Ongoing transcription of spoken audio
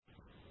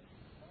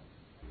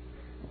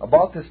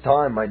About this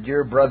time, my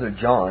dear brother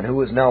John,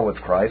 who is now with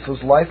Christ,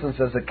 was licensed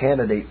as a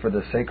candidate for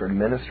the sacred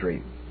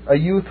ministry, a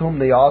youth whom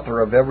the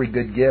author of every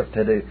good gift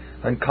had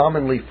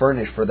uncommonly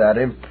furnished for that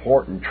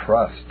important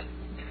trust.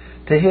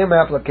 To him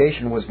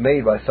application was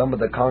made by some of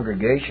the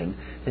congregation,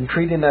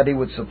 entreating that he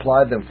would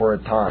supply them for a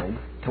time,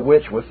 to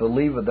which, with the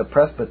leave of the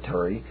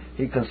presbytery,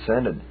 he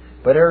consented.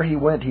 But ere he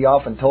went, he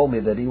often told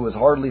me that he was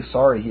heartily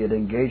sorry he had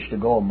engaged to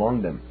go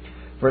among them,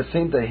 for it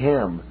seemed to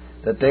him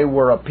that they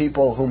were a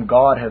people whom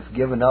God hath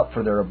given up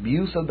for their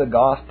abuse of the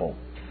gospel.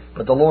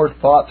 But the Lord's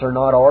thoughts are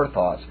not our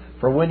thoughts,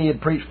 for when he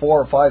had preached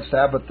 4 or 5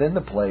 Sabbaths in the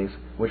place,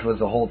 which was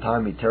the whole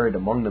time he tarried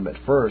among them at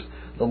first,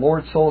 the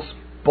Lord so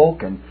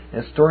spoken,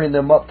 and stirring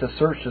them up to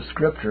search the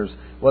Scriptures,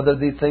 whether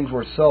these things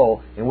were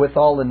so, and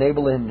withal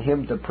enabling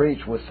him to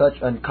preach with such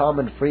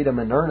uncommon freedom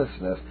and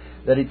earnestness,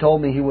 that he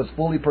told me he was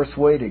fully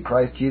persuaded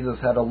Christ Jesus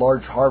had a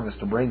large harvest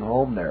to bring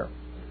home there.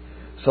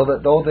 So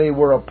that though they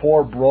were a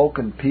poor,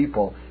 broken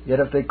people, yet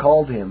if they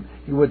called him,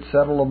 he would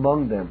settle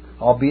among them,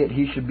 albeit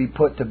he should be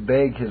put to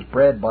beg his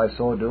bread by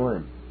so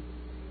doing.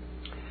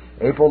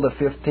 April the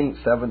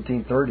 15th,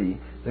 1730,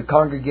 the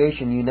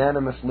congregation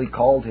unanimously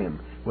called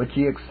him, which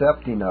he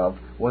accepting of,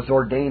 was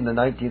ordained the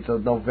 19th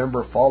of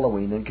November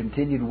following, and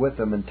continued with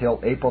them until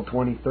April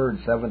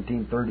 23rd,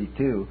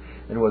 1732,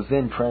 and was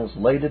then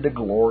translated to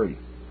glory.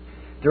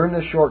 During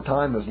this short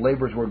time his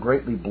labors were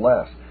greatly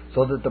blessed,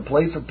 so that the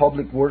place of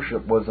public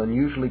worship was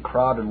unusually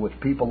crowded with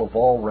people of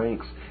all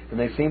ranks, and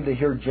they seemed to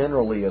hear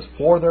generally as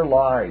for their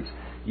lives,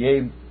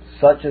 yea,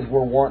 such as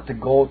were wont to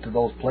go to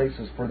those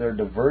places for their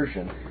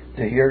diversion,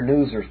 to hear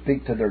news or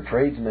speak to their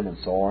tradesmen and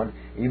so on,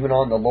 even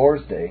on the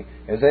Lord's Day,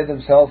 as they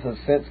themselves have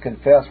since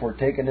confessed were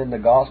taken in the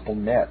gospel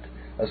net.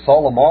 A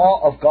solemn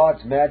awe of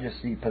God's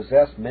majesty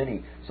possessed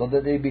many, so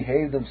that they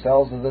behaved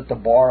themselves as at the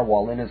bar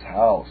while in his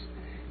house.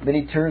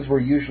 Many tears were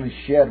usually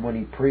shed when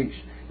he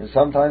preached, and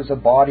sometimes the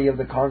body of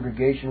the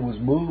congregation was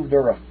moved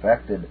or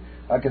affected.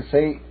 I can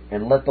say,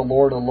 and let the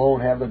Lord alone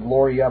have the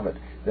glory of it,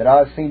 that I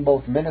have seen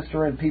both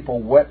minister and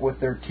people wet with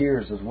their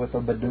tears as with a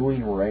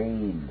bedewing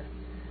rain.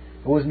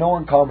 It was no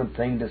uncommon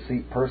thing to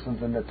see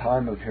persons in the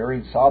time of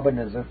hearing sobbing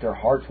as if their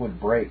hearts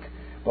would break,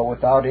 but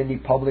without any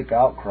public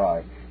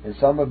outcry, and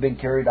some have been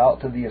carried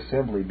out to the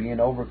assembly, being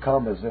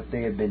overcome as if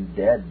they had been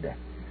dead.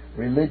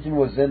 Religion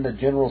was then the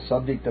general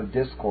subject of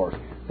discourse,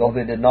 though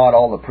they did not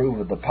all approve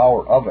of the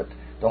power of it.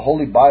 The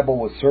Holy Bible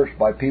was searched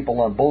by people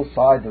on both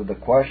sides of the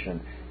question,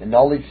 and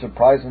knowledge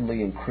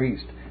surprisingly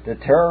increased. The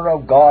terror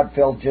of God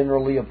fell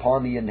generally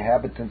upon the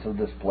inhabitants of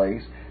this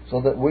place, so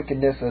that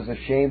wickedness, as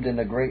ashamed in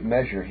a great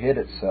measure, hid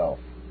itself.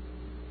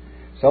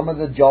 Some of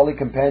the jolly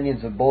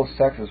companions of both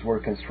sexes were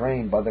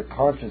constrained by the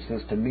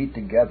consciences to meet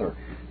together,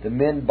 the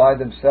men by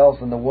themselves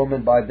and the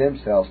women by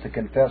themselves, to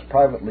confess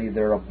privately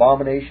their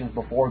abominations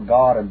before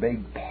God and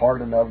beg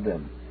pardon of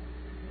them.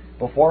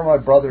 Before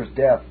my brother's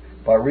death,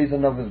 by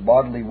reason of his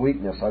bodily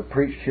weakness, I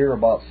preached here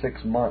about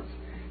 6 months,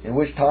 in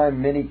which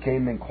time many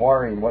came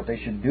inquiring what they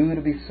should do to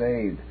be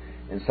saved,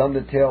 and some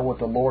to tell what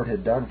the Lord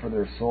had done for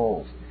their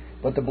souls.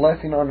 But the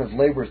blessing on his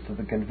labors to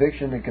the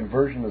conviction and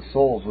conversion of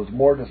souls was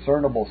more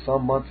discernible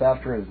some months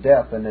after his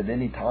death than at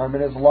any time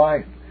in his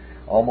life.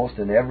 Almost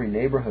in every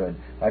neighborhood,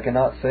 I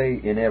cannot say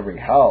in every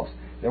house,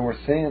 there were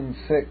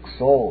sin-sick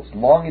souls,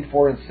 longing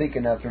for and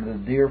seeking after the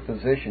dear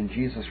physician,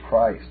 Jesus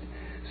Christ.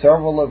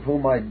 Several of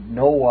whom I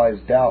nowise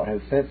doubt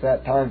have since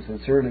that time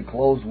sincerely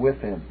closed with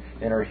him,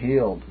 and are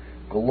healed.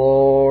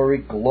 Glory,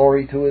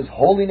 glory to his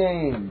holy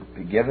name,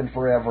 be given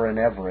forever and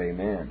ever.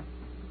 Amen.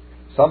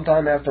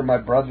 Sometime after my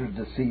brother's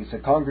decease, a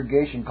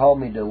congregation called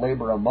me to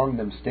labor among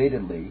them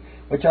statedly,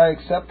 which I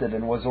accepted,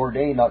 and was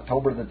ordained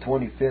October the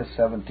 25th,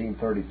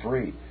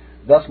 1733.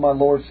 Thus my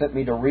Lord sent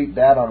me to reap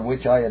that on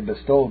which I had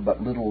bestowed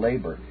but little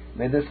labor.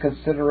 May this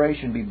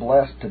consideration be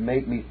blessed to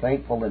make me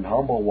thankful and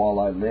humble while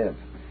I live.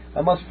 I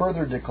must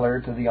further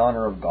declare to the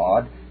honor of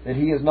God that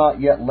he has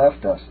not yet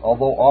left us,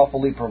 although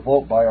awfully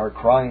provoked by our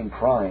crying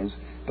crimes,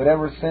 but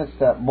ever since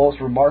that most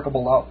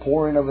remarkable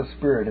outpouring of his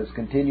Spirit has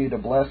continued to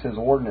bless his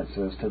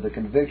ordinances to the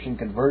conviction,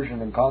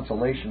 conversion, and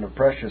consolation of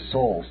precious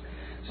souls,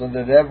 so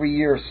that every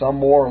year some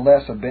more or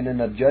less have been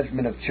in a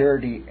judgment of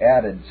charity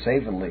added,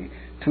 savingly,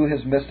 to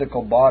his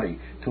mystical body.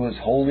 To his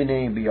holy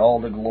name be all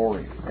the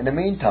glory. In the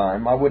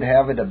meantime, I would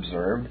have it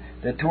observed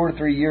that 2 or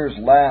 3 years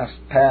last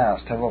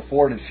past have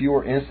afforded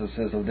fewer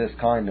instances of this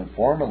kind than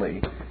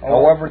formerly.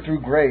 However,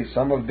 through grace,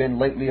 some have been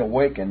lately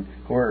awakened,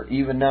 who are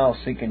even now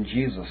seeking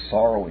Jesus,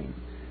 sorrowing.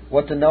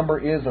 What the number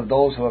is of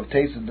those who have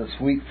tasted the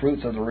sweet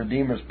fruits of the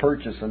Redeemer's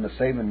purchase in the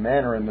saving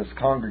manner in this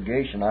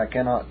congregation, I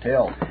cannot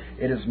tell.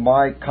 It is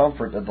my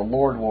comfort that the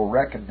Lord will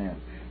reckon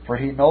them, for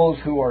he knows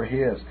who are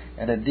his,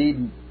 and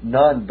indeed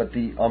none but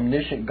the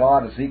omniscient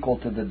God is equal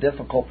to the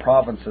difficult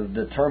province of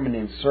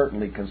determining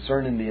certainly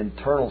concerning the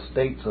internal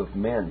states of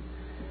men.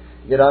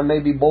 Yet I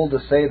may be bold to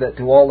say that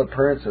to all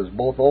appearances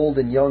both old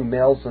and young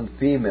males and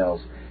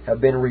females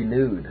have been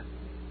renewed,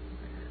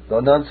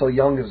 though none so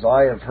young as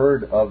I have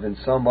heard of in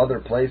some other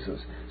places.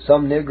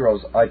 Some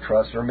negroes, I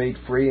trust, are made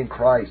free in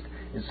Christ,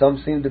 and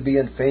some seem to be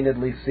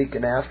unfeignedly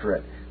seeking after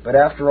it. But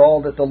after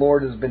all that the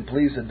Lord has been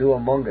pleased to do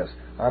among us,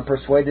 I am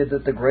persuaded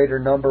that the greater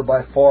number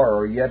by far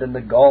are yet in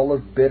the gall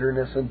of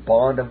bitterness and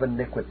bond of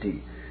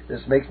iniquity.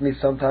 This makes me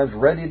sometimes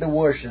ready to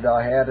wish that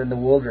I had in the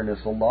wilderness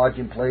a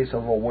lodging place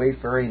of a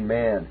wayfaring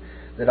man,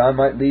 that I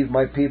might leave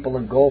my people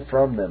and go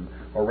from them,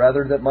 or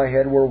rather that my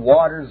head were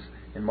waters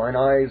and mine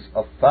eyes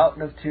a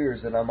fountain of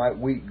tears, that I might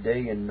weep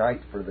day and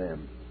night for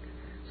them.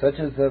 Such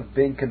as have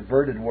been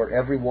converted were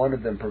every one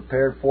of them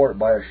prepared for it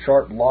by a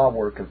sharp law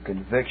work of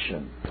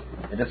conviction,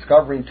 and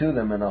discovering to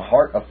them in a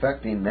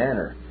heart-affecting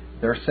manner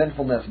their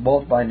sinfulness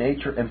both by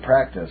nature and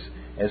practice,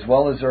 as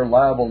well as their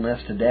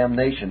liableness to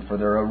damnation for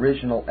their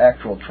original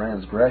actual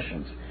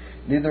transgressions.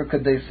 Neither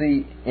could they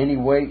see any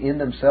way in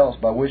themselves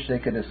by which they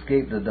could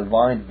escape the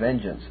divine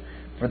vengeance,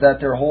 for that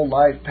their whole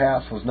life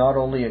past was not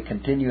only a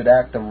continued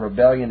act of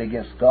rebellion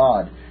against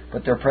God,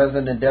 but their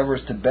present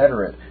endeavors to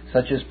better it,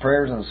 such as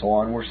prayers and so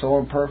on, were so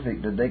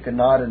imperfect that they could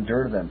not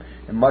endure them,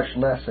 and much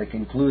less they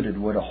concluded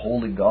with a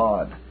holy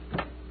God.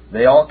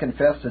 They all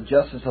confess the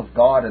justice of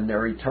God and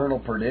their eternal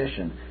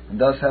perdition, and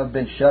thus have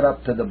been shut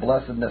up to the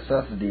blessed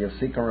necessity of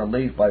seeking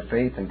relief by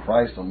faith in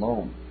Christ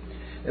alone.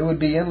 It would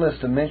be endless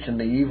to mention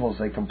the evils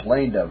they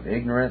complained of: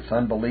 ignorance,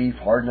 unbelief,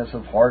 hardness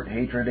of heart,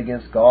 hatred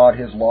against God,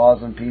 His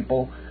laws and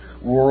people,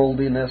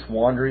 worldliness,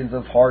 wanderings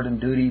of heart and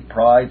duty,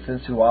 pride,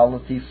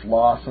 sensuality,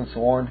 sloth, and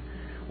so on.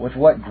 With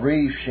what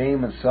grief,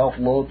 shame, and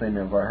self-loathing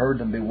have I heard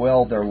them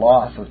bewail their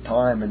loss of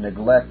time and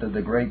neglect of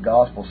the great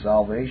gospel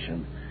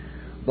salvation.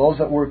 Those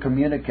that were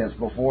communicants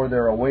before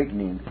their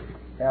awakening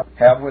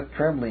have with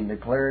trembling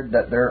declared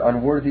that their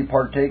unworthy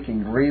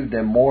partaking grieved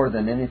them more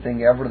than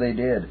anything ever they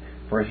did,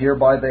 for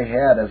hereby they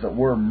had, as it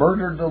were,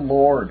 murdered the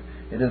Lord.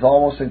 It is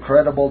almost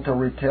incredible to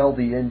retell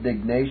the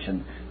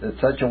indignation that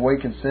such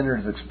awakened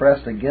sinners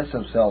expressed against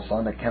themselves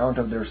on account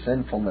of their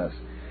sinfulness.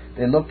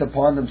 They looked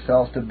upon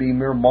themselves to be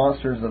mere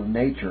monsters of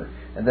nature,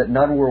 and that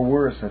none were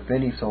worse, if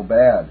any, so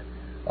bad.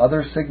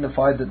 Others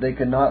signified that they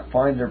could not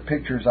find their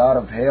pictures out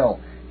of hell,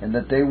 and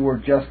that they were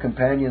just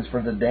companions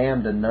for the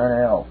damned and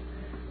none else.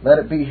 Let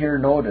it be here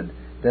noted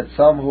that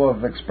some who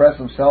have expressed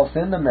themselves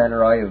in the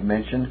manner I have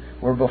mentioned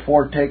were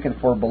before taken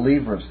for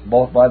believers,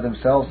 both by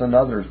themselves and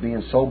others,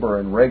 being sober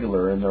and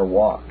regular in their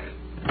walk.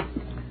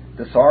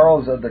 The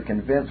sorrows of the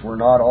convinced were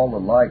not all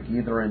alike,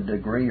 either in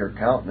degree or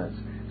countenance.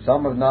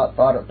 Some have not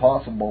thought it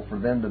possible for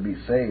them to be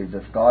saved,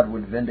 if God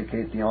would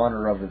vindicate the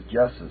honor of His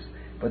justice.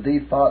 But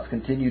these thoughts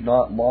continued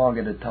not long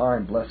at a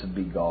time, blessed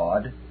be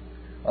God.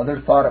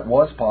 Others thought it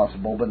was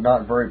possible, but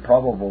not very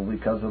probable,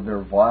 because of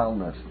their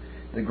vileness.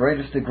 The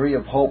greatest degree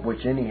of hope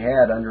which any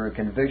had under a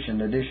conviction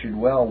that issued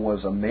well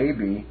was a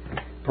maybe.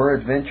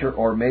 Peradventure,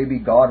 or maybe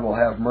God will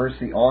have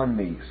mercy on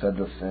me, said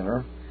the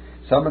sinner.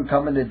 Some in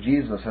coming to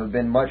Jesus have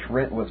been much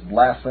rent with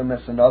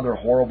blasphemous and other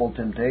horrible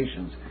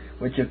temptations,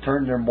 which have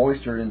turned their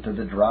moisture into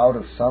the drought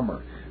of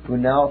summer, who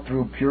now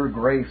through pure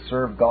grace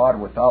serve God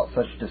without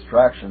such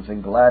distractions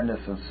in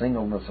gladness and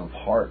singleness of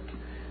heart.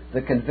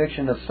 The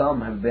conviction of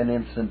some have been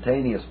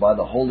instantaneous by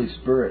the Holy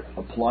Spirit,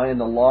 applying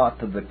the law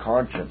to the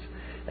conscience,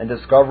 and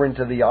discovering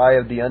to the eye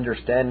of the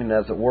understanding,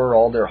 as it were,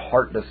 all their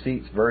heart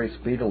deceits very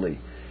speedily,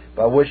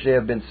 by which they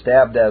have been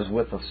stabbed as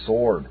with a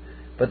sword.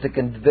 But the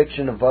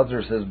conviction of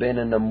others has been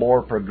in a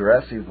more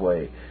progressive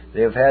way.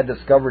 They have had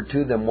discovered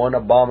to them one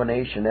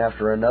abomination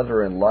after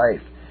another in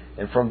life,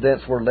 and from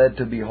thence were led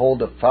to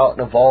behold a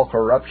fountain of all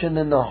corruption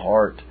in the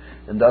heart,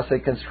 and thus they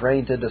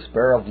constrained to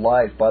despair of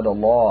life by the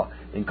law,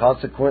 and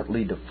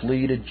consequently to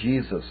flee to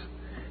Jesus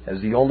as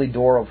the only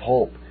door of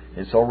hope,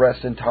 and so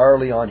rest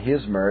entirely on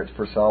His merits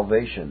for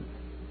salvation.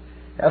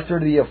 After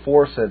the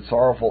aforesaid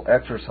sorrowful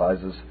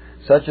exercises,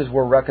 such as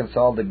were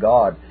reconciled to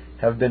God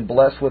have been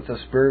blessed with the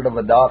spirit of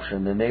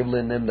adoption,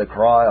 enabling them to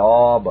cry,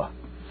 Abba,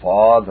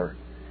 Father.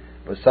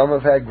 But some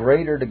have had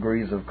greater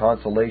degrees of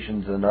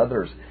consolations than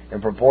others,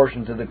 in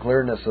proportion to the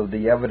clearness of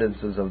the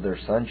evidences of their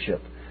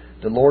sonship.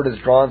 The Lord has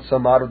drawn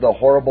some out of the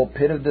horrible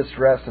pit of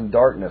distress and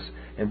darkness,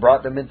 and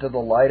brought them into the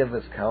light of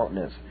His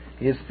countenance.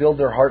 He has filled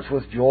their hearts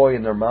with joy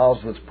and their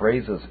mouths with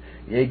praises.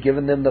 He has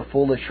given them the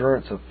full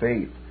assurance of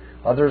faith.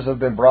 Others have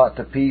been brought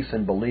to peace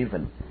in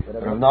believing,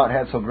 but have not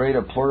had so great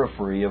a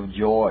plurality of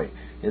joy.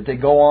 Yet they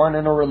go on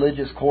in a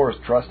religious course,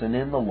 trusting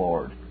in the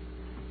Lord.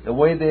 The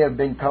way they have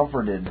been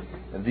comforted,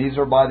 if these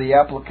are by the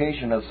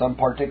application of some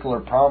particular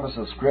promise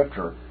of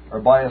Scripture, or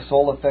by a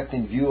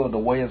soul-affecting view of the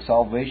way of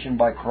salvation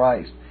by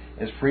Christ,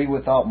 is free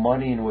without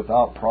money and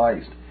without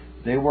price.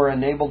 They were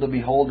enabled to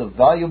behold the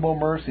valuable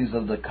mercies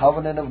of the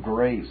covenant of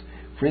grace,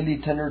 freely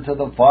tendered to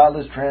the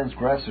vilest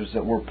transgressors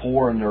that were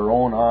poor in their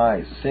own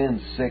eyes,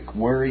 sin, sick,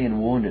 weary,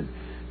 and wounded,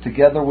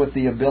 together with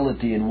the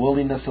ability and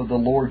willingness of the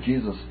Lord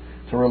Jesus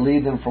to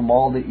relieve them from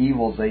all the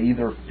evils they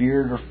either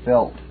feared or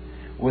felt.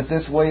 With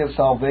this way of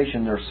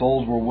salvation their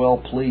souls were well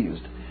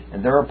pleased,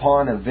 and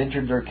thereupon have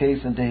ventured their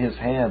case into His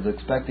hands,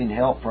 expecting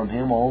help from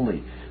Him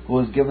only, who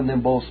has given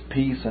them both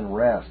peace and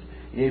rest.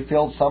 He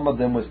filled some of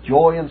them with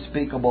joy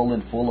unspeakable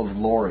and full of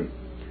glory.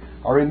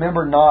 I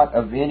remember not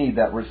of any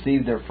that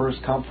received their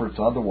first comforts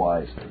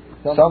otherwise.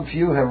 Some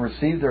few have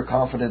received their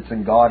confidence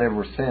in God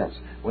ever since,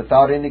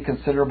 without any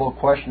considerable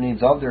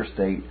questionings of their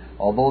state,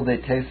 although they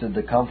tasted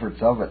the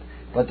comforts of it.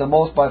 But the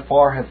most by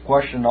far have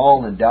questioned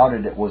all and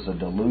doubted it was a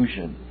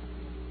delusion.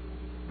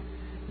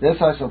 This,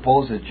 I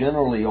suppose, is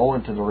generally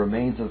owing to the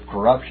remains of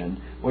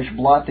corruption, which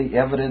blot the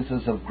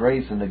evidences of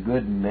grace in a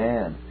good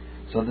man,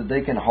 so that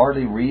they can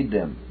hardly read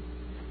them,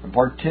 and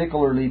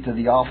particularly to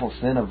the awful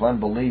sin of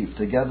unbelief,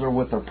 together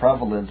with the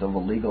prevalence of a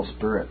legal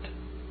spirit.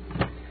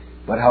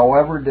 But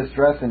however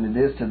distressing it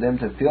is to them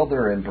to feel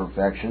their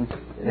imperfection,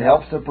 it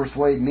helps to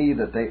persuade me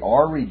that they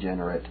are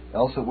regenerate,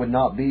 else it would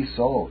not be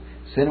so.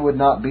 Sin would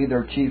not be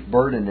their chief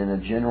burden in a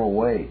general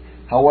way.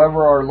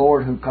 However, our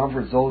Lord, who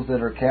comforts those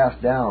that are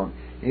cast down,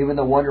 even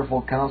the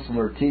wonderful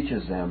Counselor,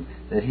 teaches them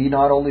that He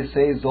not only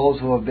saves those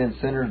who have been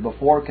sinners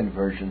before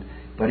conversion,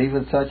 but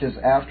even such as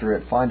after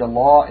it find a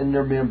law in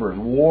their members,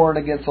 warn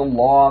against the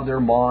law of their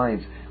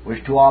minds,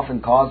 which too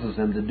often causes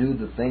them to do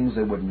the things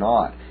they would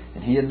not.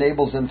 And He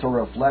enables them to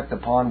reflect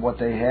upon what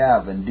they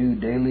have and do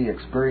daily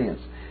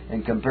experience,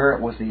 and compare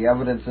it with the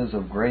evidences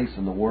of grace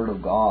in the Word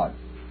of God.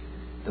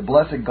 The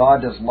blessed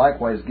God does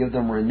likewise give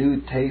them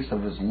renewed taste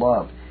of His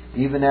love,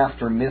 even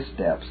after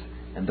missteps,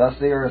 and thus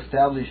they are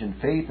established in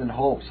faith and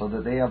hope, so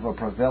that they have a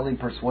prevailing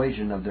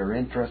persuasion of their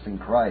interest in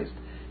Christ,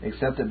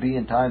 except it be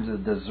in times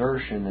of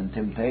desertion and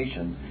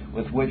temptation,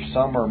 with which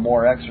some are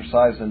more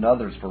exercised than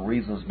others for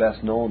reasons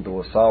best known to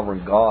a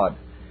sovereign God.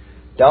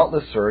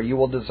 Doubtless, sir, you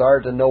will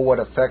desire to know what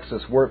effects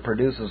this work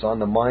produces on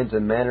the minds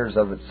and manners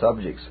of its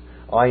subjects.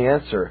 I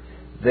answer,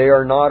 they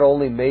are not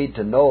only made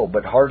to know,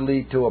 but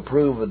heartily to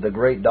approve of the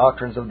great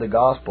doctrines of the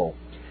gospel,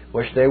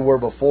 which they were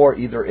before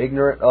either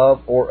ignorant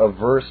of or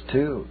averse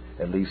to,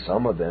 at least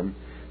some of them,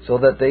 so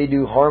that they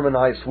do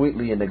harmonize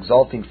sweetly in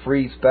exalting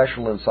free,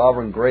 special, and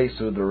sovereign grace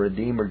through the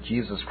Redeemer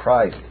Jesus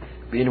Christ,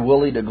 being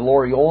willing to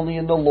glory only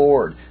in the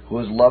Lord, who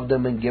has loved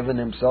them and given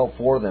Himself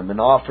for them,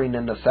 and offering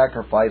them the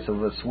sacrifice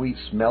of a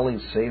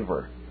sweet-smelling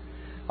savor.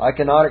 I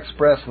cannot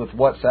express with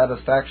what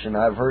satisfaction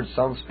I have heard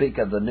some speak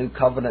of the new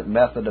covenant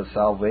method of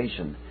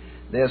salvation.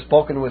 They have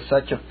spoken with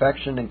such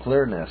affection and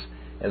clearness,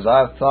 as I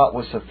have thought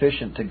was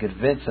sufficient to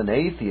convince an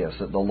atheist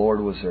that the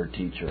Lord was their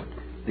teacher.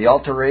 The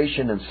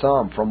alteration in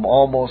some from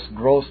almost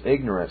gross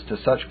ignorance to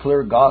such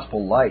clear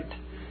gospel light,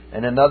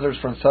 and in others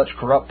from such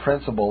corrupt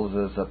principles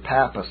as the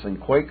Papists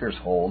and Quakers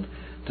hold,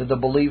 to the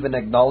belief and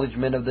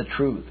acknowledgment of the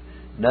truth,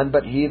 none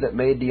but He that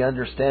made the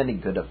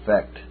understanding could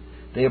effect.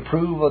 They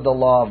approve of the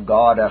law of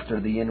God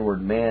after the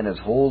inward man as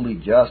wholly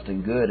just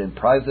and good, and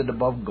prize it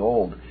above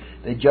gold.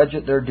 They judge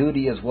it their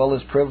duty as well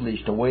as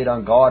privilege to wait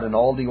on God and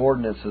all the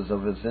ordinances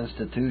of His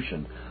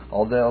institution,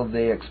 although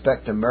they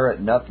expect to merit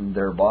nothing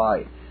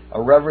thereby.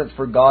 A reverence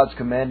for God's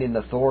commanding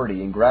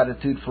authority and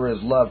gratitude for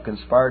His love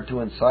conspire to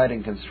incite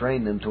and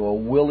constrain them to a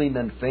willing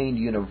and feigned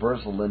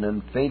universal and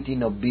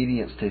unfainting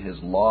obedience to His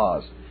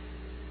laws.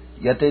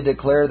 Yet they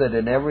declare that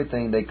in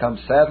everything they come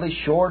sadly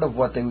short of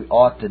what they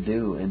ought to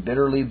do, and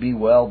bitterly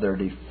bewail their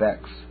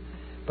defects.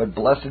 But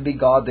blessed be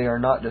God, they are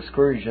not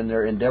discouraged in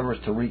their endeavors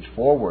to reach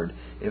forward,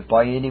 if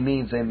by any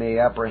means they may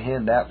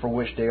apprehend that for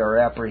which they are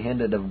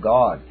apprehended of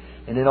God.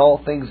 And in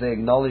all things they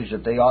acknowledge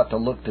that they ought to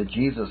look to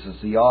Jesus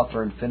as the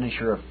author and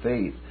finisher of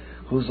faith,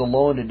 whose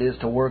alone it is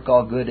to work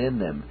all good in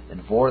them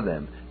and for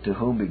them, to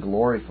whom be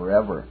glory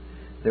forever.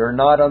 They are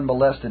not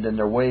unmolested in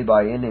their way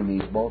by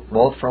enemies,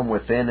 both from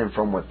within and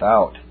from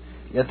without.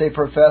 Yet they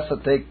profess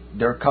that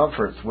their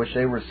comforts which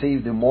they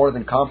receive do more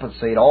than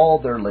compensate all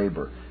their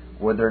labor,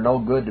 were there no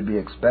good to be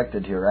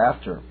expected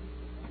hereafter.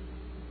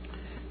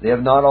 They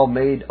have not all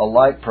made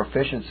alike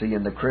proficiency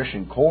in the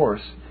Christian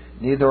course,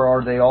 neither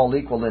are they all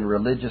equal in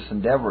religious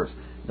endeavors,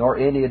 nor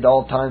any at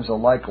all times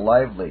alike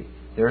lively.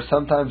 They are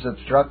sometimes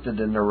obstructed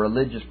in their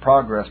religious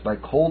progress by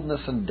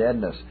coldness and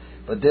deadness,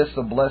 but this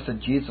the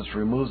blessed Jesus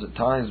removes at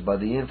times by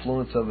the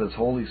influence of His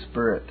Holy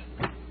Spirit.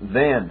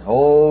 Then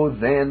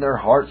their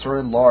hearts are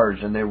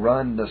enlarged, and they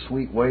run the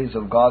sweet ways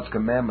of God's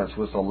commandments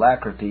with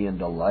alacrity and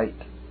delight.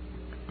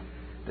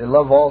 They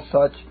love all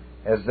such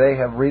as they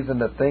have reason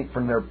to think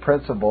from their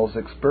principles,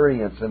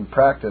 experience, and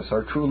practice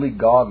are truly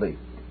godly,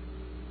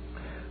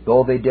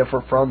 though they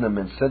differ from them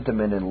in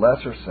sentiment and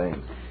lesser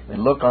saying,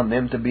 and look on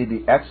them to be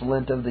the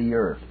excellent of the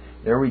earth.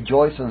 They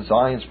rejoice in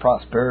Zion's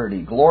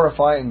prosperity,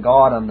 glorifying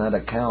God on that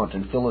account,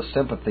 and feel a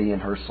sympathy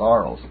in her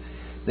sorrows.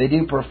 They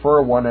do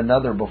prefer one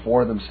another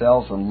before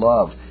themselves in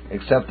love,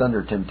 except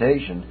under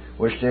temptation,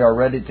 which they are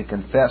ready to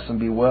confess and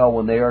bewail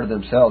when they are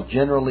themselves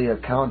generally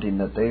accounting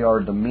that they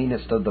are the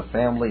meanest of the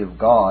family of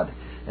God,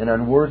 and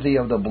unworthy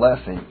of the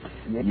blessing,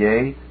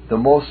 yea, the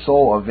most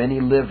so of any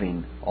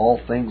living,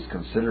 all things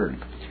considered.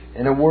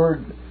 In a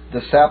word,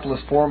 the sapless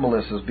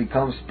formalist has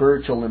become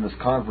spiritual in his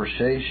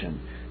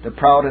conversation. The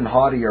proud and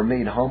haughty are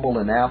made humble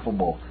and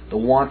affable. The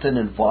wanton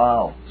and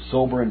vile,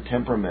 sober in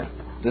temperament.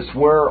 The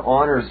swearer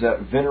honors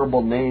that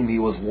venerable name he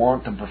was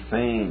wont to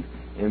profane,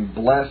 and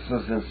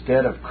blesses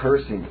instead of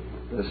cursing.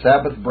 The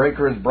Sabbath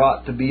breaker is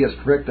brought to be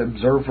a strict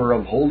observer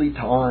of holy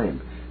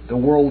time. The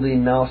worldly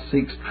now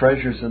seeks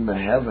treasures in the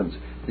heavens.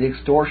 The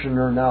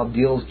extortioner now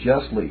deals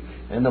justly,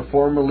 and the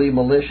formerly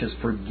malicious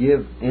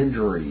forgive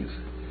injuries.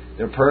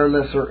 The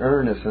prayerless are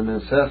earnest and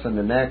incessant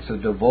in acts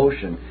of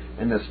devotion,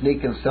 and the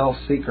sneak and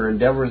self-seeker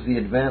endeavors the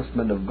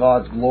advancement of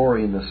God's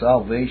glory and the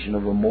salvation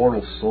of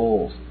immortal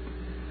souls.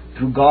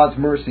 Through God's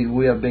mercy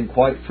we have been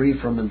quite free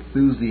from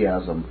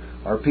enthusiasm.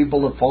 Our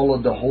people have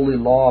followed the holy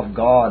law of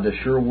God, the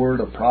sure word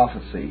of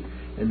prophecy,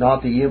 and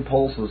not the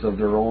impulses of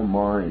their own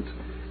minds.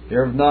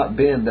 There have not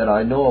been, that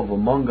I know of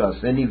among us,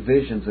 any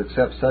visions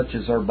except such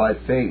as are by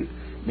faith,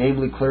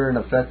 namely clear and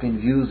affecting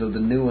views of the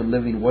new and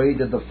living way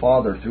to the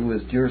Father through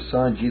His dear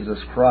Son, Jesus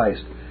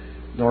Christ,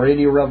 nor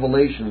any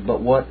revelations but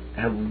what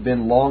have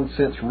been long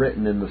since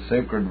written in the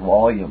sacred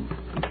volume.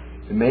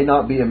 It may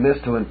not be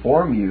amiss to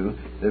inform you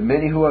that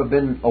many who have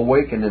been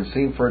awakened and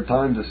seem for a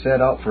time to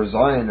set out for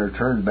Zion are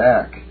turned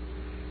back.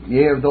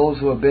 Yea, of those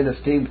who have been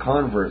esteemed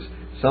converts,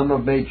 some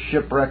have made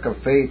shipwreck of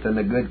faith and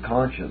a good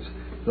conscience.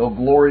 Though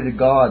glory to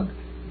God,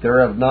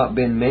 there have not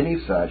been many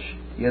such,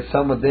 yet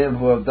some of them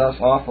who have thus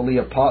awfully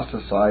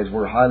apostatized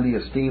were highly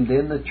esteemed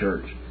in the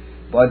church.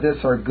 By this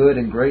our good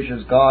and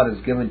gracious God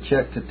has given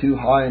check to too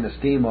high an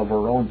esteem of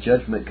our own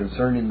judgment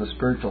concerning the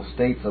spiritual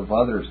states of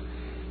others,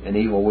 an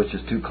evil which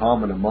is too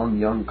common among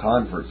young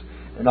converts,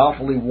 and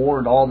awfully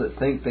warned all that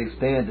think they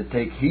stand to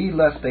take heed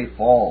lest they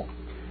fall.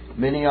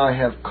 Many I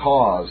have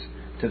cause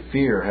to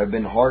fear have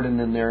been hardened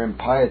in their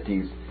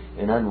impieties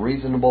and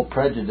unreasonable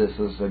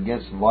prejudices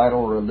against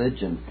vital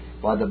religion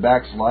by the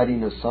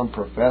backsliding of some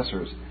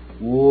professors.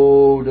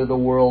 Woe to the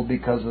world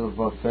because of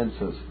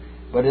offenses!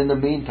 But in the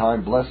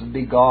meantime, blessed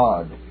be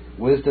God.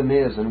 Wisdom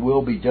is and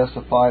will be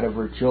justified of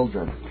her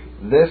children.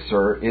 This,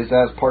 sir, is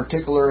as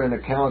particular an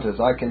account as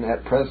I can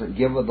at present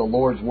give of the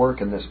Lord's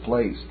work in this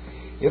place.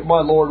 If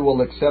my Lord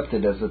will accept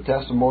it as a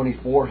testimony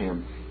for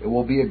Him, it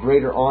will be a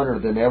greater honor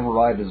than ever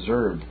I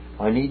deserved.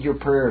 I need your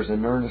prayers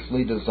and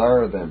earnestly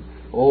desire them.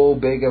 Oh,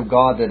 beg of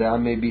God that I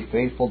may be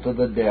faithful to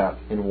the death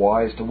and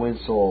wise to win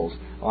souls.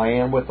 I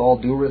am, with all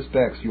due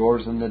respects,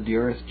 yours in the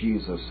dearest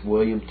Jesus,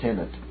 William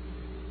Tennant.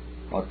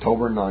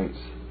 October 9th,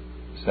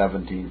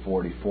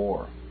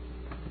 1744.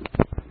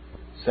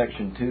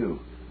 Section 2.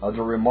 Of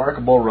the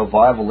remarkable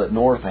revival at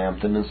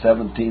Northampton in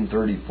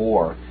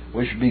 1734,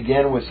 which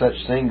began with such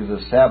things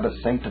as Sabbath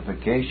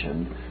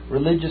sanctification,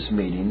 religious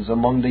meetings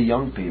among the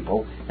young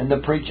people, and the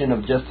preaching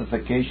of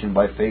justification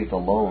by faith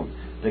alone.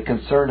 The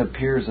concern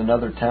appears in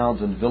other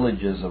towns and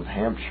villages of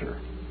Hampshire,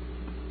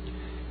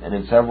 and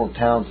in several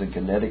towns in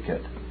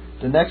Connecticut.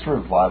 The next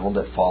revival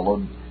that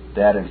followed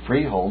that in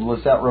Freehold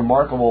was that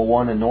remarkable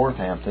one in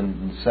Northampton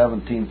in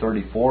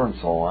 1734 and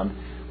so on,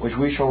 which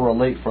we shall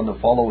relate from the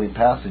following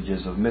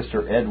passages of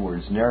Mr.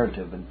 Edwards'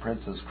 narrative in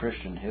Prince's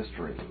Christian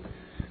History.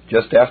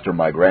 Just after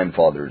my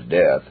grandfather's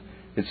death,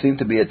 it seemed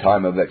to be a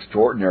time of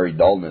extraordinary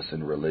dullness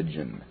in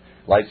religion.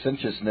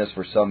 Licentiousness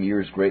for some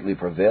years greatly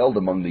prevailed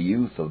among the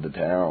youth of the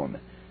town.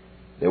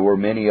 There were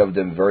many of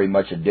them very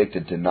much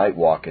addicted to night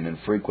walking and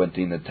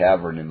frequenting the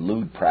tavern and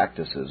lewd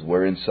practices,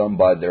 wherein some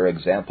by their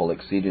example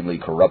exceedingly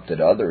corrupted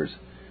others.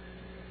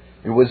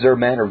 It was their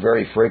manner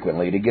very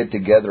frequently to get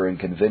together in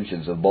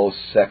conventions of both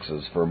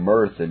sexes for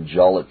mirth and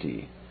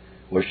jollity,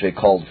 which they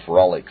called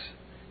frolics,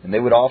 and they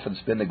would often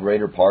spend the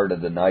greater part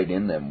of the night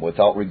in them,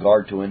 without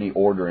regard to any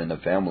order in the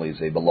families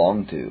they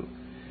belonged to.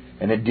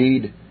 And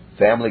indeed,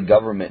 family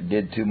government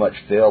did too much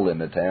fail in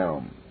the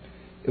town.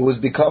 It was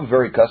become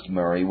very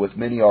customary with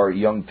many of our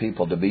young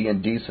people to be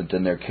indecent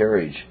in their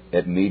carriage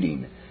at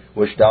meeting,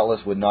 which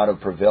doubtless would not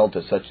have prevailed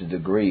to such a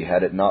degree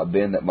had it not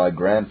been that my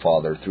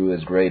grandfather, through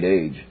his great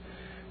age,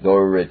 though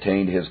he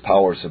retained his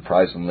power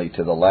surprisingly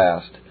to the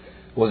last,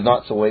 was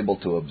not so able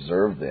to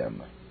observe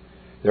them.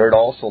 There had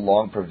also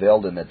long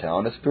prevailed in the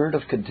town a spirit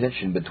of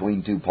contention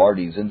between two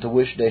parties, into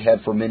which they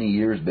had for many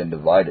years been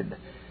divided,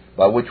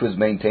 by which was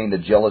maintained a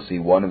jealousy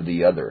one of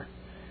the other,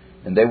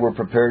 and they were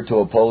prepared to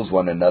oppose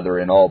one another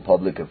in all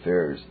public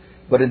affairs.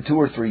 But in 2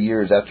 or 3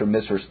 years after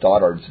Mr.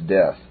 Stoddard's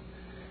death,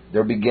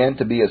 there began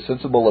to be a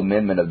sensible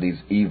amendment of these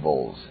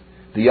evils.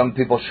 The young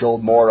people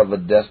showed more of a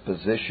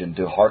disposition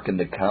to hearken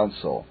to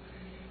counsel,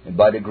 and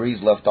by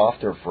degrees left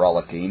off their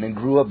frolicking, and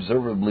grew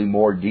observably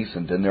more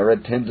decent in their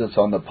attendance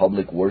on the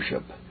public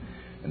worship,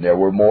 and there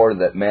were more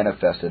that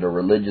manifested a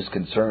religious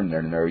concern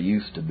than there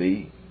used to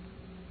be.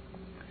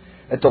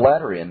 At the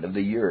latter end of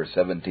the year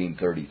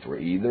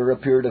 1733, there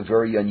appeared a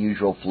very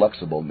unusual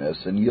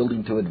flexibleness and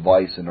yielding to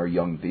advice in our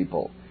young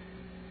people.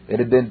 It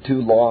had been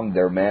too long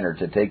their manner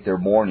to take their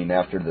morning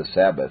after the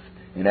Sabbath,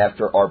 and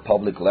after our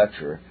public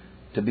lecture,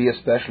 to be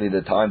especially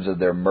the times of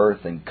their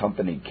mirth and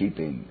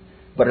company-keeping.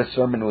 But a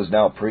sermon was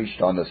now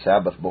preached on the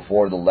Sabbath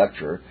before the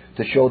lecture,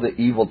 to show the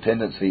evil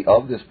tendency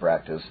of this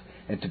practice,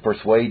 and to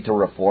persuade to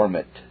reform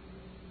it.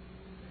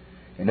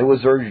 And it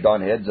was urged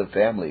on heads of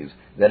families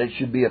that it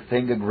should be a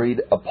thing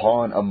agreed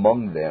upon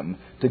among them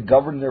to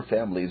govern their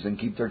families and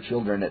keep their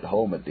children at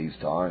home at these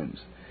times.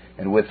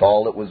 And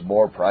withal it was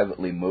more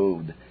privately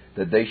moved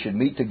that they should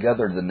meet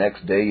together the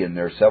next day in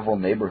their several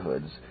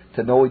neighborhoods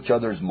to know each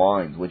other's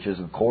minds, which is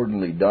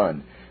accordingly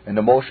done, and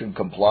the motion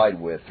complied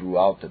with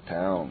throughout the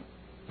town.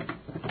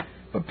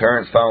 but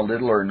parents found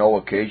little or no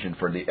occasion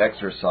for the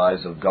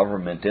exercise of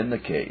government in the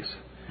case.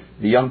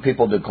 The young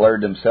people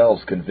declared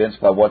themselves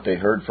convinced by what they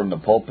heard from the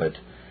pulpit,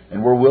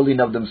 and were willing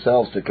of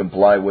themselves to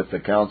comply with the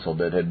counsel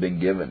that had been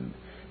given.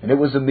 And it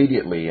was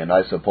immediately, and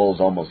I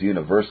suppose almost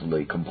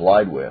universally,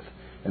 complied with,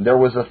 and there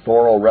was a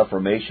thorough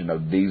reformation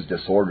of these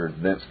disorders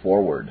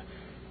thenceforward,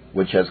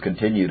 which has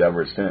continued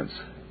ever since.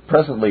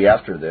 Presently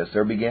after this,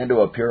 there began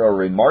to appear a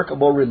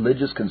remarkable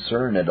religious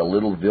concern at a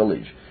little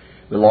village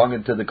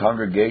belonging to the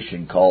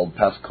congregation called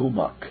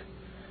Pascumac,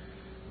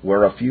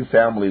 where a few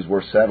families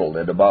were settled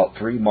at about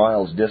 3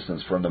 miles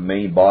distance from the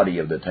main body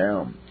of the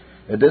town.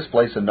 At this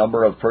place a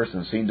number of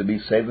persons seemed to be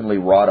savingly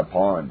wrought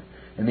upon.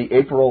 In the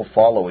April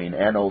following,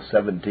 anno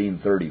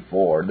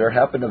 1734, there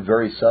happened a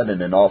very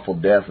sudden and awful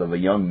death of a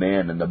young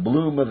man in the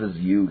bloom of his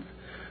youth,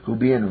 who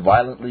being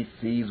violently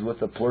seized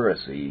with the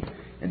pleurisy,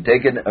 and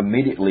taken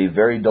immediately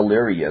very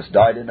delirious,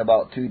 died in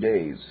about 2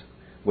 days,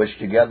 which,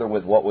 together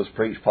with what was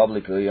preached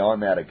publicly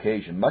on that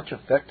occasion, much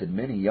affected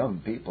many young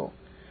people.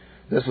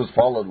 This was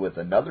followed with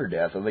another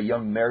death of a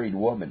young married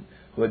woman,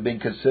 who had been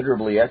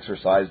considerably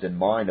exercised in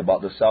mind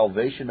about the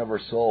salvation of her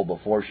soul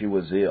before she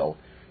was ill,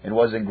 and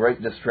was in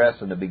great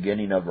distress in the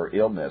beginning of her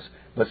illness,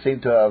 but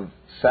seemed to have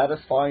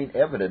satisfying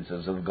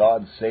evidences of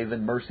God's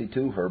saving mercy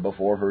to her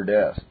before her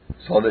death,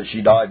 so that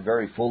she died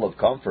very full of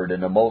comfort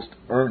in a most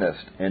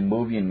earnest and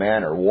moving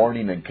manner,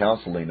 warning and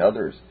counseling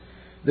others.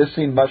 This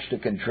seemed much to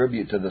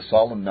contribute to the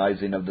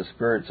solemnizing of the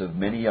spirits of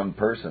many young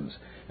persons,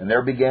 and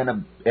there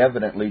began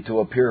evidently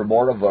to appear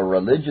more of a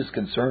religious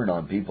concern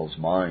on people's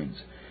minds.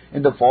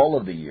 In the fall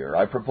of the year,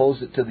 I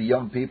proposed it to the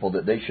young people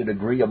that they should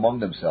agree among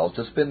themselves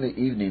to spend the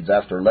evenings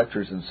after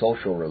lectures in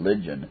social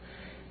religion,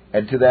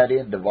 and to that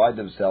end divide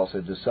themselves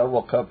into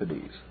several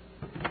companies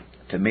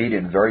to meet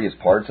in various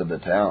parts of the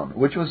town,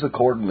 which was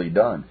accordingly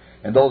done,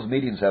 and those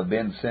meetings have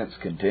been since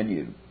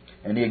continued,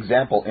 and the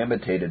example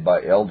imitated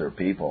by elder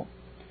people.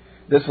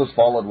 This was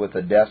followed with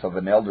the death of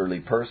an elderly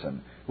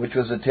person, which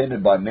was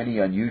attended by many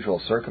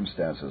unusual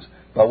circumstances,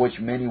 by which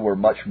many were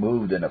much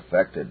moved and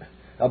affected.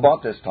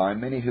 About this time,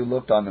 many who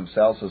looked on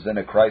themselves as in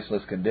a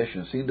Christless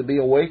condition seemed to be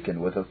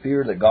awakened with a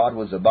fear that God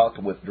was about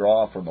to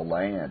withdraw from the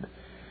land,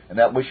 and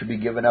that we should be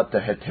given up to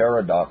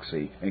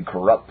heterodoxy and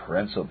corrupt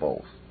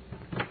principles,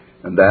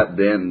 and that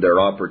then their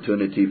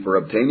opportunity for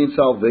obtaining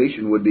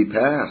salvation would be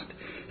past,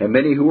 and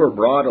many who were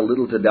brought a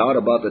little to doubt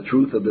about the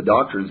truth of the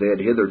doctrines they had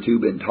hitherto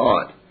been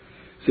taught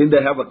seemed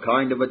to have a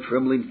kind of a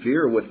trembling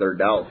fear with their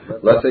doubts,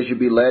 lest they should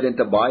be led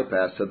into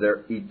bypass to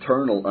their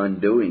eternal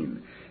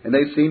undoing. And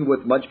they seemed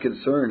with much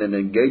concern and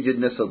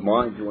engagedness of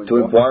mind to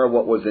inquire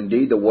what was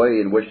indeed the way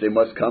in which they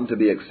must come to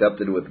be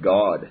accepted with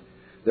God.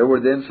 There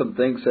were then some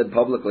things said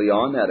publicly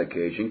on that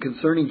occasion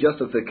concerning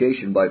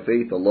justification by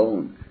faith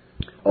alone.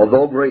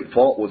 Although great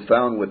fault was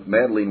found with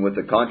meddling with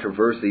the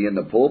controversy in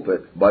the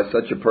pulpit by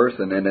such a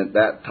person and at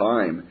that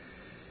time,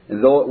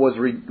 and though it was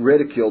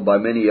ridiculed by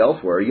many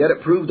elsewhere, yet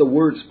it proved a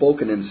word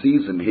spoken in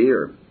season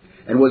here,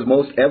 and was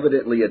most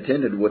evidently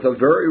attended with a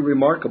very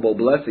remarkable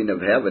blessing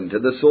of heaven to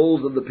the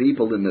souls of the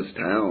people in this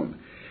town.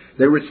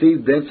 They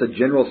received thence a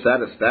general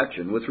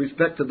satisfaction with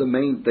respect to the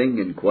main thing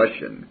in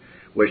question,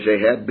 which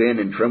they had been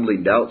in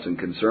trembling doubts and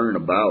concern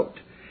about,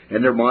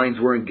 and their minds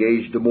were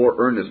engaged the more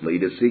earnestly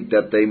to seek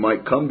that they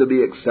might come to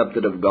be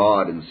accepted of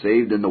God and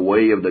saved in the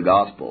way of the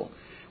gospel,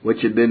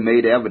 which had been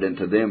made evident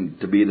to them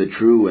to be the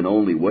true and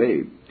only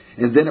way.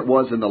 And then it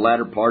was in the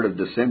latter part of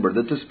December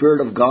that the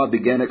Spirit of God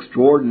began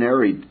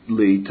extraordinarily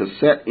to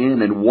set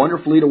in and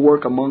wonderfully to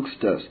work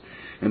amongst us.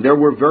 And there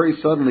were very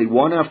suddenly,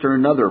 one after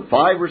another,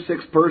 5 or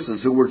 6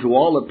 persons who were to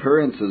all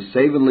appearances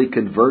savingly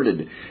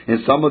converted, and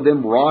some of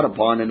them wrought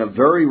upon in a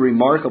very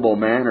remarkable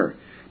manner.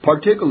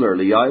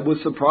 Particularly, I was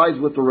surprised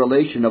with the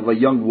relation of a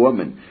young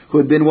woman who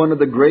had been one of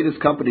the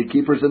greatest company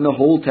keepers in the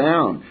whole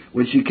town.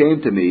 When she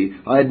came to me,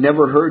 I had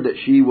never heard that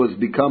she was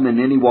become in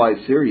any wise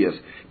serious,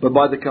 but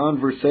by the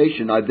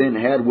conversation I then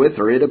had with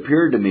her, it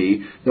appeared to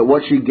me that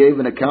what she gave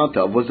an account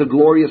of was a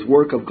glorious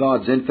work of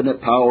God's infinite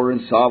power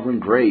and sovereign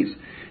grace,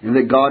 and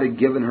that God had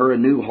given her a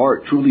new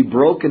heart, truly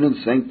broken and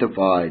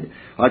sanctified.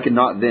 I could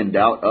not then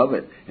doubt of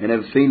it, and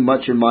have seen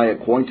much in my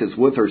acquaintance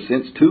with her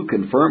since to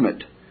confirm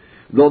it.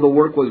 Though the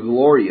work was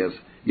glorious,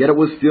 yet it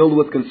was filled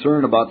with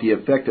concern about the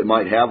effect it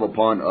might have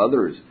upon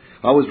others.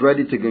 I was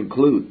ready to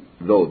conclude,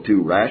 though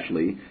too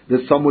rashly,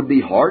 that some would be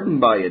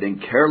hardened by it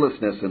in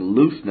carelessness and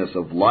looseness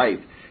of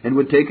life, and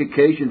would take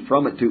occasion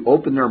from it to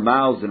open their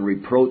mouths in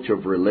reproach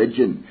of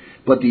religion.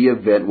 But the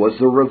event was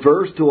the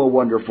reverse to a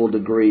wonderful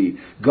degree.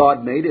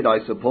 God made it,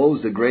 I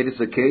suppose, the greatest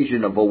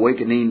occasion of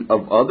awakening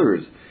of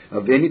others,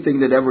 of anything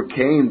that ever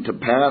came to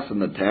pass in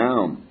the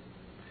town.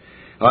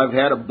 I've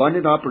had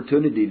abundant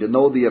opportunity to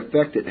know the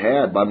effect it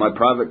had by my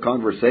private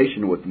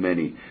conversation with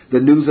many. The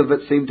news of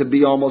it seemed to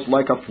be almost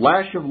like a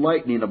flash of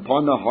lightning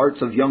upon the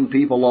hearts of young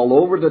people all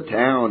over the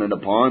town and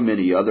upon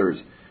many others.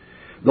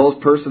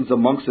 Those persons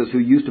amongst us who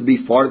used to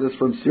be farthest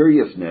from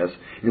seriousness,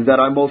 and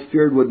that I most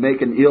feared would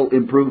make an ill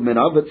improvement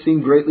of it,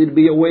 seemed greatly to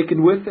be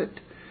awakened with it.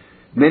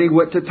 Many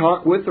went to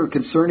talk with her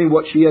concerning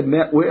what she had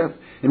met with,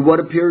 and what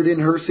appeared in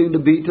her seemed to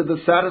be to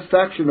the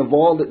satisfaction of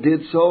all that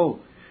did so.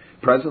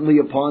 Presently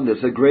upon this,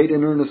 a great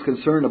and earnest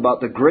concern about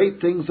the great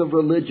things of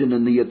religion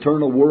in the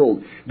eternal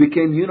world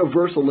became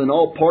universal in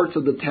all parts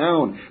of the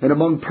town, and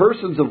among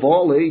persons of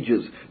all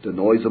ages. The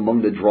noise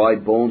among the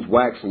dried bones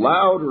waxed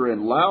louder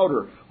and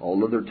louder.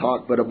 All other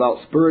talk but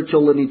about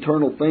spiritual and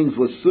eternal things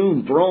was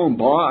soon thrown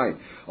by.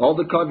 All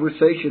the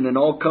conversation in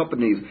all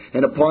companies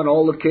and upon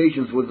all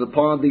occasions was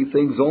upon these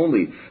things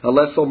only,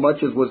 unless so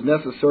much as was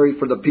necessary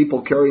for the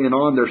people carrying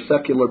on their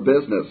secular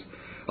business.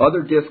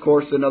 Other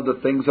discourse than of the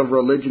things of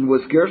religion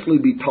would scarcely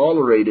be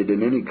tolerated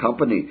in any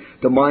company.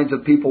 The minds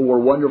of people were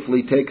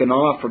wonderfully taken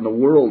off from the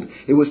world.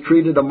 It was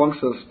treated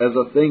amongst us as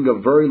a thing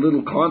of very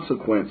little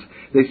consequence.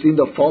 They seemed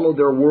to follow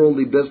their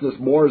worldly business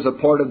more as a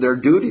part of their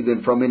duty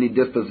than from any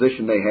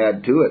disposition they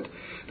had to it.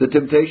 The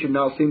temptation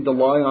now seemed to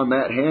lie on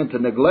that hand to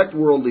neglect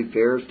worldly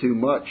affairs too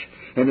much,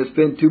 and to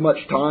spend too much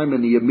time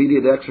in the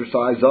immediate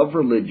exercise of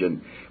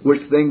religion,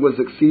 which thing was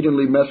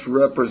exceedingly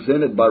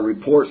misrepresented by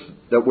reports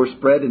that were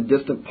spread in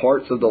distant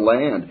parts of the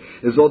land,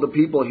 as though the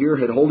people here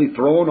had wholly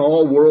thrown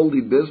all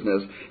worldly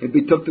business, and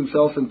betook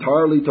themselves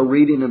entirely to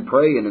reading and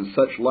praying and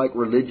such like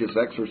religious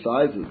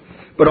exercises.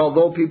 But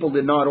although people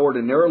did not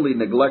ordinarily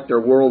neglect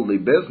their worldly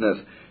business,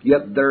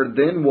 yet there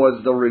then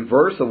was the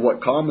reverse of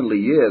what commonly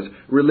is.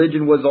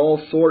 Religion was all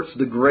sorts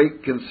the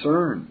great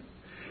concern,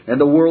 and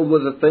the world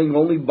was a thing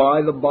only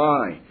by the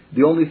by.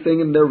 The only thing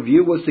in their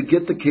view was to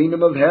get the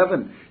kingdom of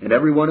heaven, and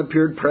everyone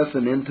appeared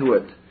pressing into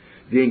it.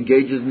 The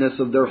engagedness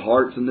of their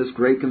hearts in this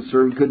great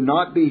concern could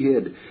not be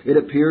hid. It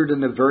appeared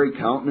in their very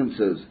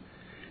countenances.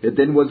 It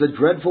then was a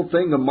dreadful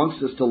thing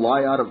amongst us to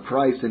lie out of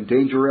Christ, in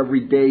danger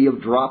every day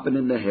of dropping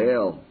into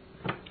hell.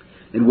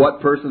 And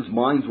what persons'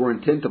 minds were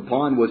intent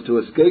upon was to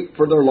escape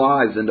for their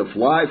lives and to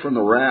fly from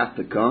the wrath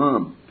to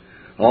come.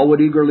 All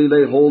would eagerly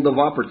lay hold of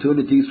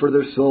opportunities for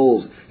their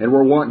souls, and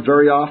were wont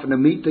very often to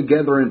meet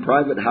together in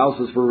private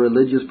houses for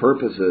religious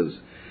purposes.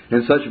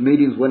 And such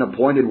meetings, when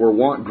appointed, were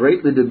wont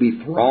greatly to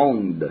be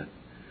thronged.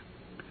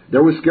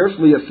 There was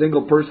scarcely a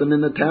single person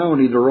in the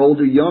town, either old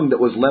or young, that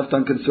was left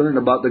unconcerned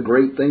about the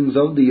great things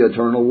of the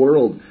eternal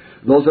world.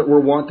 Those that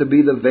were wont to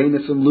be the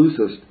vainest and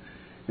loosest,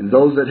 and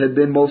those that had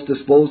been most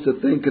disposed to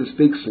think and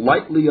speak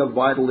slightly of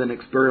vital and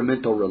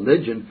experimental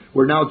religion,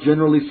 were now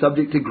generally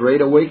subject to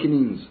great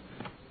awakenings.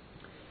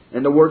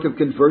 And the work of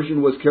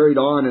conversion was carried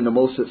on in the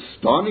most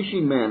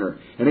astonishing manner,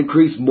 and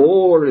increased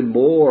more and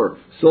more.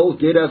 Souls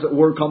did, as it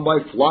were, come by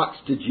flocks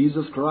to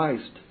Jesus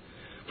Christ.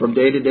 From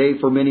day to day,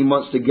 for many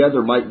months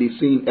together, might be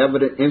seen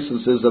evident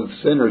instances of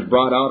sinners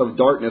brought out of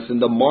darkness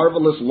into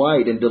marvelous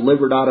light, and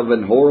delivered out of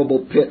an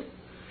horrible pit,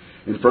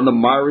 and from the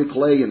miry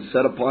clay, and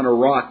set upon a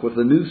rock, with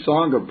a new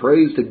song of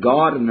praise to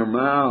God in their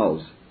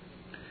mouths.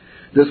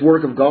 This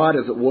work of God,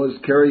 as it was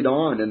carried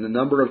on, and the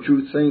number of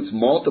true saints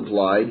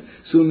multiplied,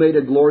 soon made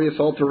a glorious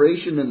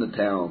alteration in the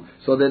town,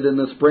 so that in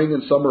the spring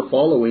and summer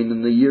following,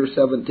 in the year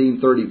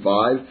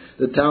 1735,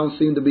 the town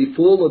seemed to be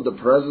full of the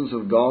presence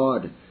of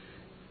God.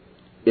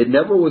 It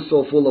never was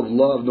so full of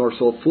love, nor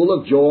so full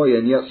of joy,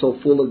 and yet so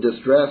full of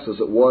distress as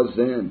it was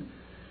then.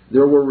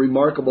 There were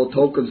remarkable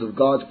tokens of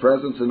God's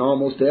presence in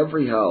almost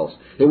every house.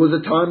 It was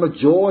a time of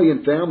joy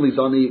in families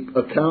on the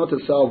account of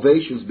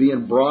salvations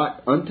being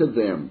brought unto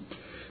them.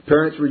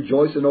 Parents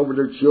rejoicing over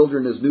their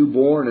children as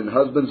newborn, and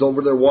husbands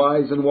over their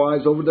wives, and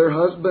wives over their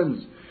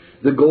husbands.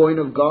 The going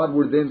of God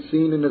were then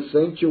seen in the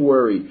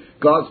sanctuary.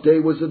 God's day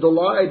was a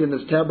delight, and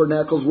His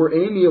tabernacles were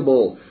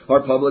amiable.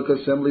 Our public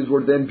assemblies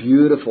were then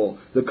beautiful.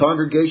 The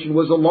congregation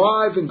was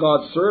alive in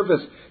God's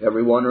service,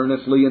 everyone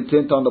earnestly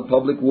intent on the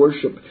public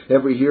worship,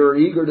 every hearer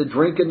eager to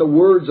drink in the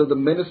words of the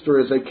minister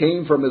as they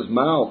came from his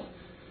mouth.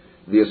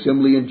 The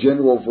assembly in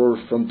general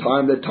were from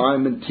time to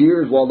time in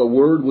tears while the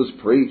word was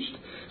preached.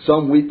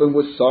 Some weeping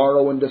with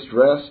sorrow and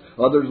distress,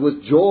 others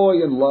with joy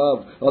and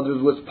love, others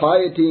with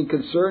piety and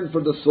concern for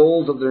the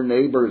souls of their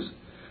neighbors.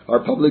 Our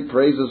public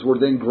praises were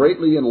then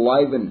greatly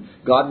enlivened.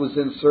 God was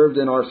then served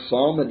in our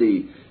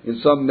psalmody,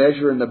 in some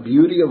measure in the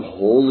beauty of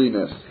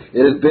holiness.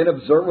 It has been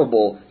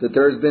observable that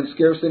there has been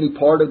scarce any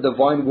part of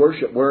divine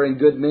worship wherein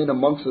good men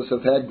amongst us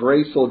have had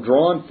grace so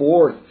drawn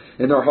forth,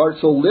 and their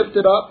hearts so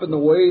lifted up in the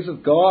ways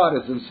of God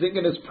as in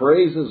singing His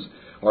praises.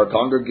 Our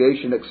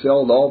congregation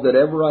excelled all that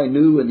ever I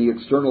knew in the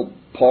external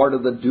part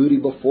of the duty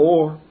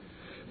before.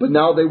 But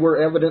now they were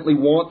evidently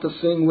wont to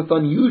sing with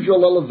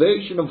unusual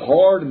elevation of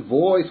heart and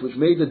voice, which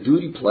made the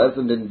duty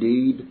pleasant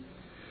indeed.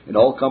 In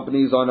all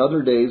companies on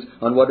other days,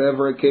 on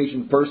whatever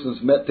occasion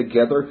persons met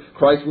together,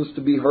 Christ was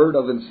to be heard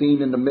of and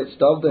seen in the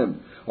midst of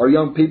them. Our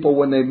young people,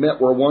 when they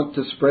met, were wont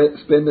to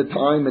spend the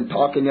time in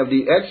talking of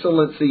the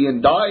excellency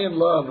and dying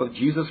love of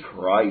Jesus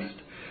Christ,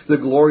 the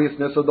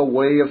gloriousness of the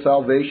way of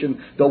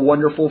salvation, the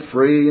wonderful,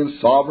 free, and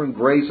sovereign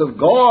grace of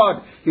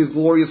God, His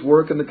glorious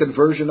work in the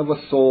conversion of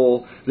a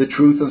soul, the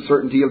truth and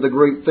certainty of the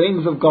great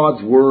things of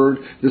God's Word,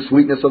 the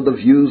sweetness of the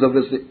views of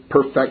His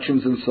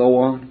perfections, and so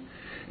on.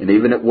 And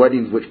even at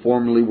weddings which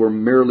formerly were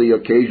merely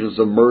occasions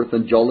of mirth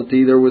and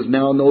jollity, there was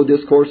now no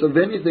discourse of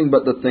anything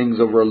but the things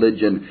of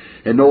religion,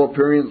 and no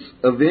appearance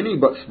of any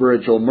but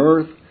spiritual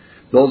mirth.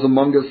 Those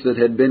among us that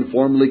had been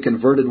formerly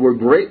converted were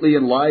greatly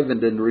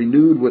enlivened and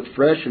renewed with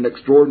fresh and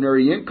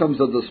extraordinary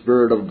incomes of the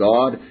Spirit of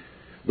God,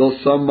 though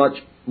some much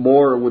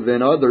more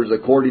than others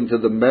according to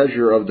the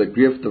measure of the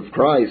gift of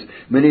Christ.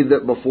 Many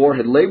that before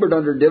had labored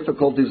under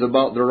difficulties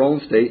about their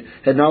own state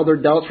had now their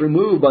doubts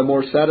removed by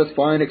more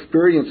satisfying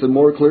experience and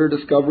more clear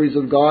discoveries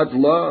of God's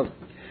love.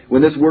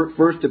 When this work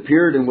first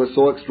appeared and was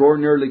so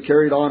extraordinarily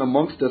carried on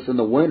amongst us in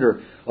the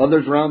winter,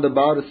 others round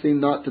about us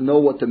seemed not to know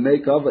what to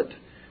make of it.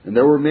 And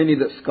there were many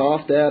that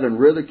scoffed at and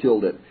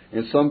ridiculed it,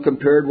 and some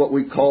compared what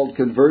we called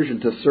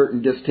conversion to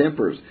certain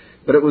distempers.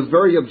 But it was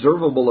very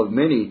observable of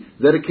many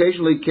that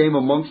occasionally came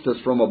amongst us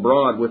from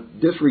abroad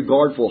with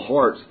disregardful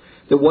hearts,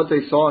 that what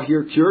they saw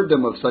here cured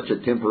them of such a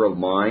temper of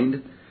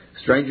mind.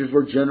 Strangers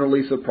were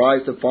generally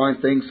surprised to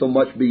find things so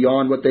much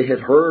beyond what they had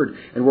heard,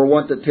 and were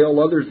wont to tell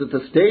others that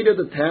the state of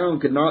the town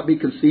could not be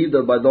conceived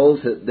of by those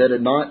that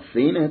had not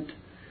seen it.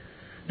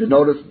 The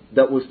notice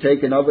that was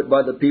taken of it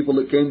by the people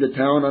that came to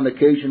town on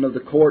occasion of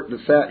the court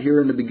that sat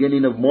here in the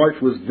beginning of March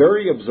was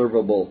very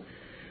observable,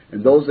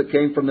 and those that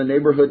came from the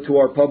neighborhood to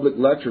our public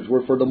lectures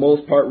were for the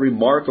most part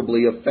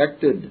remarkably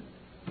affected.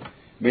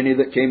 Many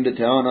that came to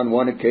town on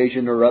one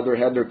occasion or other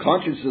had their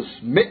consciences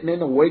smitten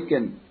and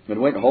awakened,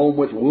 and went home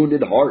with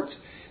wounded hearts,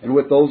 and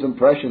with those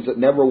impressions that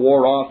never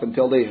wore off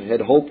until they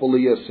had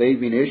hopefully a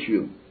saving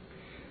issue.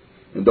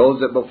 And those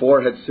that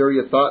before had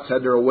serious thoughts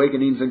had their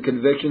awakenings and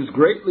convictions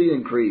greatly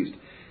increased.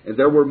 And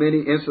there were many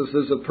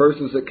instances of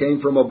persons that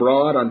came from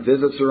abroad on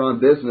visits or on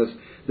business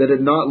that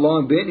had not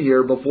long been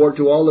here before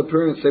to all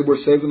appearance they were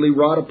savingly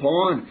wrought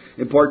upon,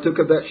 and partook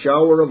of that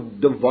shower of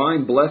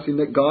divine blessing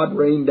that God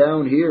rained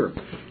down here,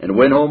 and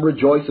went home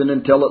rejoicing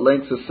until at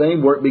length the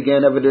same work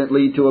began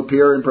evidently to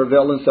appear and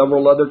prevail in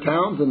several other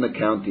towns in the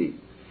county.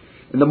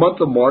 In the month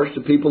of March,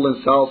 the people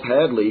in South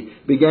Hadley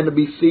began to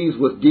be seized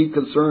with deep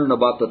concern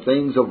about the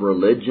things of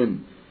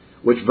religion,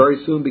 which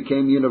very soon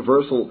became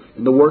universal,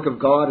 and the work of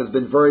God has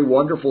been very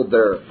wonderful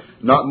there,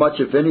 not much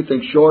if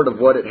anything short of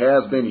what it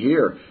has been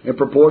here, in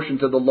proportion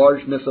to the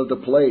largeness of the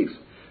place.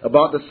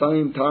 About the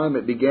same time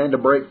it began to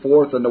break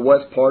forth in the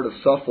west part of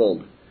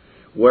Suffolk,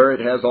 where it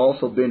has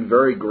also been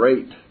very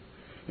great.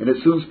 And it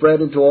soon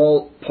spread into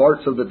all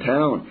parts of the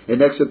town, and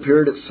next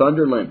appeared at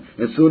Sunderland,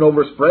 and soon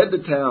overspread the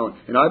town,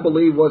 and I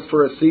believe was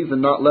for a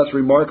season not less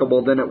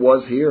remarkable than it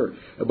was here.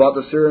 About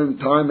the same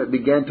time it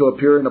began to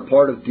appear in a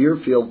part of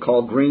Deerfield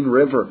called Green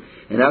River,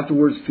 and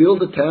afterwards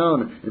filled the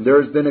town, and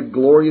there has been a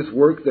glorious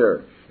work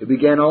there. It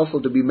began also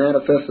to be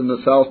manifest in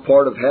the south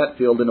part of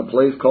Hatfield in a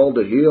place called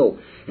the Hill,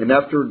 and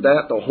after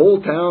that the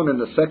whole town in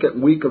the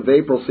second week of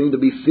April seemed to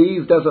be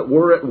seized as it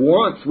were at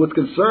once with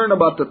concern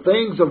about the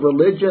things of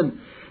religion.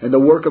 And the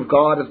work of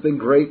God has been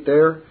great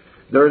there.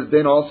 There has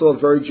been also a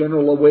very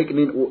general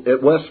awakening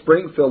at West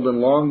Springfield and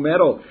Long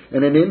Meadow,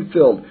 and in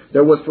Enfield.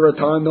 There was for a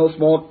time no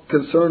small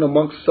concern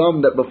amongst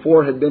some that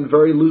before had been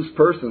very loose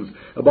persons.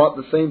 About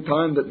the same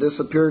time that this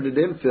appeared at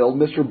Enfield,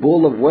 Mr.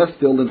 Bull of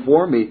Westfield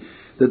informed me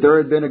that there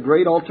had been a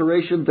great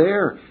alteration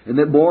there, and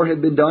that more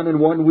had been done in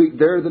 1 week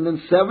there than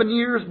in 7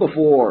 years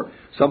before.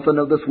 Something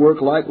of this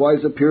work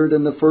likewise appeared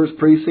in the first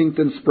precinct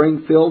in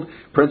Springfield,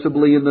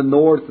 principally in the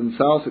north and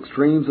south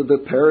extremes of the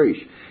parish.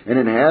 And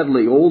in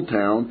Hadley, Old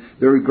Town,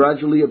 there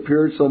gradually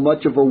appeared so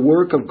much of a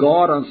work of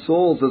God on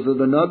souls as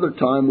at another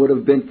time would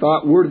have been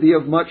thought worthy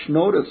of much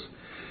notice.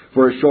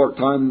 For a short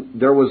time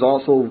there was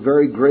also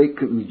very great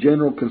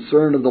general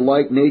concern of the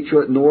like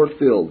nature at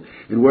Northfield,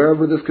 and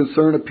wherever this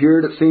concern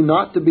appeared it seemed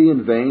not to be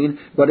in vain,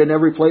 but in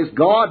every place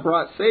God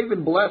brought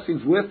saving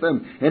blessings with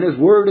them, and His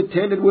Word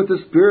attended with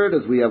the Spirit,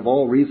 as we have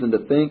all reason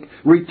to think,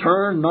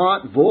 returned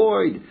not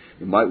void.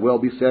 It might well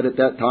be said at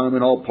that time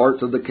in all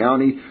parts of the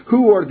county,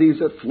 who are these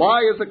that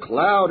fly as a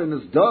cloud and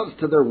as doves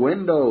to their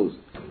windows?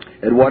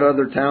 And what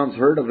other towns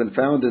heard of and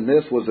found in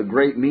this was a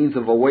great means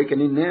of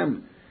awakening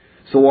them.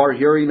 So our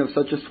hearing of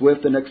such a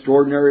swift and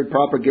extraordinary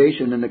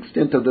propagation and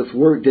extent of this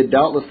work did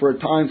doubtless for a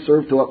time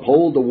serve to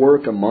uphold the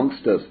work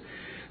amongst us.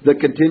 The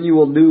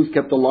continual news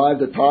kept alive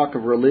the talk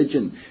of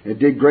religion, and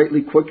did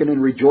greatly quicken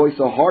and rejoice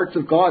the hearts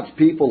of God's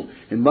people,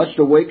 and much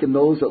to awaken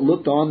those that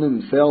looked on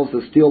themselves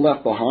as still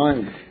left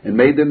behind, and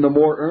made them the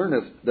more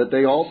earnest that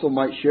they also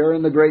might share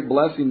in the great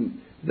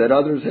blessing that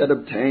others had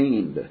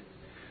obtained.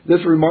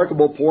 This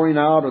remarkable pouring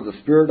out of the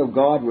Spirit of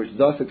God, which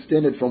thus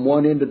extended from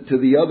one end to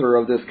the other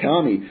of this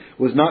county,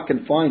 was not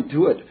confined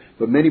to it,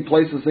 but many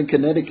places in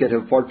Connecticut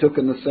have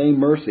partaken the same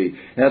mercy,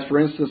 as for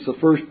instance the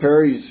first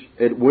parish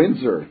at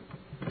Windsor,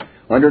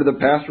 under the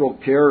pastoral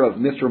care of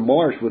Mr.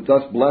 Marsh, was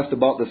thus blessed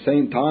about the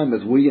same time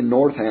as we in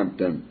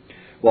Northampton.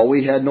 While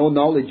we had no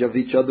knowledge of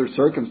each other's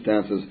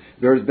circumstances,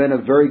 there has been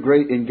a very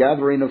great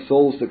ingathering of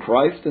souls to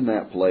Christ in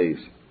that place.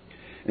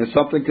 And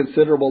something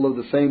considerable of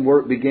the same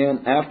work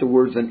began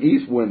afterwards in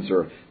East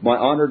Windsor, my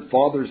honored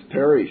father's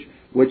parish,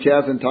 which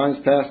has in times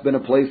past been a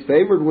place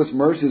favored with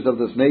mercies of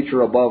this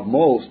nature above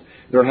most,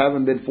 there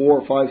having been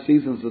 4 or 5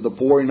 seasons of the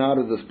pouring out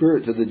of the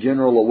Spirit to the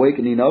general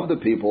awakening of the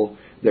people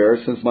there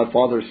since my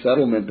father's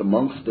settlement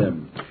amongst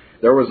them.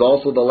 There was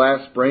also the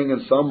last spring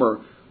and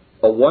summer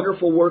a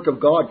wonderful work of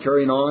God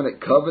carrying on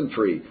at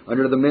Coventry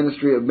under the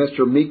ministry of Mr.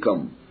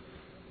 Meekum.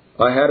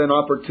 I had an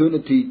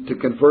opportunity to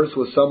converse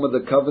with some of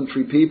the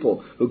Coventry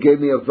people, who gave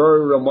me a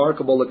very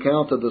remarkable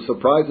account of the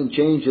surprising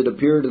change that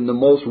appeared in the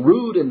most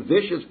rude and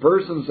vicious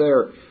persons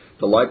there.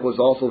 The like was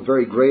also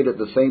very great at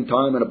the same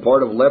time in a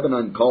part of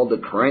Lebanon called the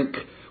Crank,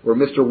 where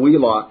Mr.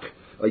 Wheelock,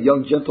 a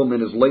young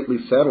gentleman, is lately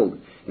settled.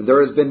 And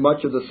there has been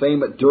much of the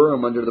same at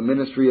Durham under the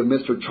ministry of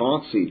Mr.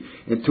 Chauncey,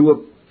 and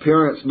to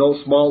appearance no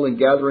small in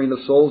gathering of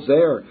souls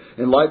there,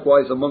 and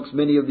likewise amongst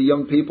many of the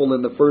young people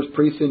in the first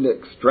precinct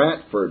at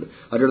Stratford,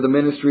 under the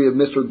ministry of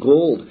Mr.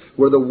 Gould,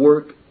 where the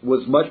work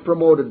was much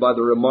promoted by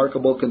the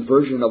remarkable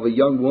conversion of a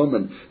young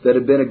woman that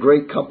had been a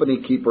great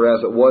company keeper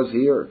as it was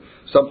here.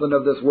 Something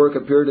of this work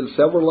appeared in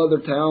several other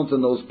towns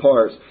in those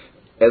parts,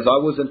 as I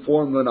was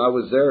informed when I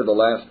was there the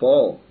last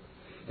fall.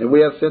 And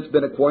we have since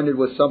been acquainted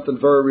with something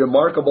very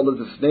remarkable of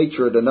this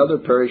nature at another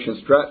parish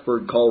in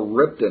Stratford called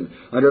Ripton,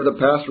 under the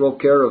pastoral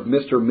care of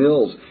Mr.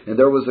 Mills. And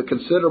there was a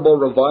considerable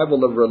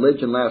revival of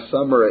religion last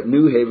summer at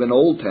New Haven,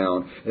 Old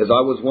Town, as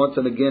I was once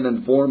and again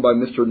informed by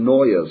Mr.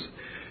 Noyes,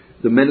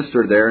 the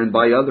minister there, and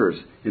by others,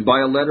 and by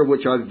a letter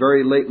which I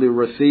very lately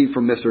received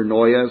from Mr.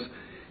 Noyes,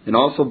 and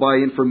also by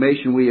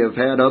information we have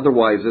had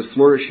otherwise, this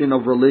flourishing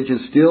of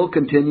religion still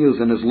continues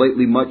and is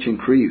lately much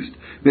increased.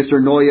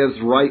 Mr.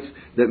 Noyes writes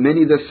that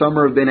many this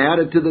summer have been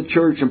added to the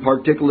church, and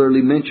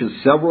particularly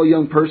mentions several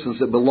young persons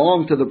that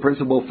belong to the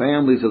principal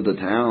families of the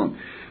town.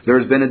 There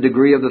has been a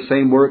degree of the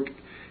same work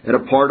at a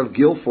part of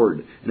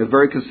Guildford, and a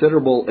very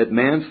considerable at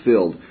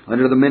Mansfield,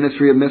 under the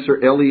ministry of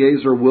Mr.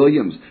 Eleazar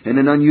Williams, and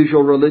an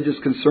unusual religious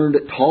concern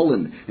at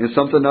Tolland, and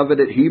something of it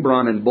at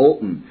Hebron and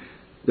Bolton.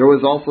 There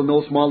was also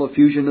no small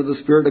effusion of the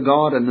Spirit of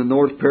God in the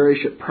North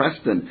Parish at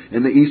Preston,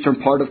 in the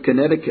eastern part of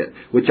Connecticut,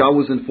 which I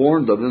was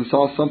informed of, and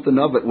saw something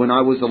of it when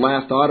I was the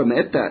last autumn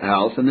at that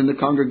house, and in the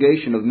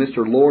congregation of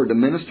Mr. Lord, the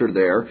minister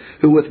there,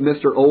 who with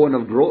Mr. Owen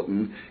of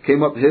Groton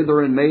came up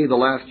hither in May the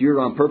last year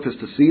on purpose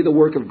to see the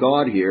work of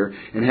God here,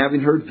 and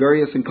having heard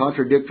various and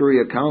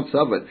contradictory accounts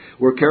of it,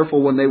 were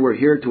careful when they were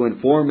here to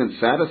inform and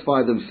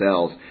satisfy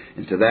themselves,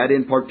 and to that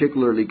end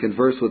particularly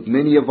converse with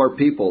many of our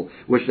people,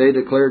 which they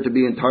declared to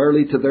be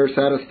entirely to their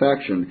satisfaction,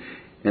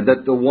 and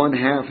that the one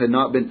half had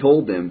not been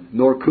told them,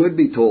 nor could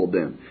be told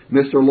them.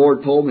 Mr.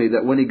 Lord told me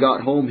that when he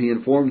got home he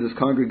informed his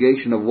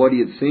congregation of what he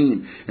had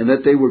seen, and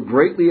that they were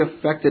greatly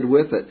affected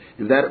with it,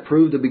 and that it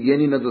proved the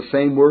beginning of the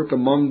same work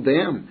among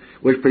them,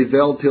 which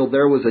prevailed till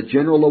there was a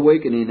general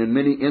awakening in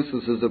many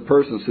instances of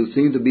persons who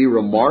seemed to be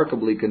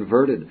remarkably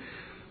converted.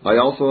 I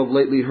also have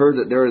lately heard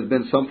that there has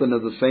been something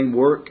of the same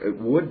work at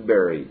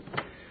Woodbury.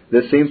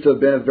 This seems to have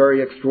been a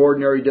very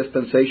extraordinary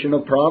dispensation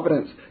of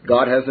providence.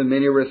 God has in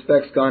many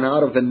respects gone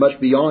out of and much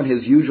beyond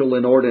his usual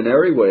and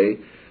ordinary way.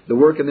 The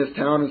work in this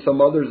town and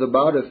some others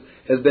about us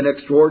has been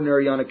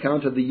extraordinary on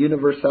account of the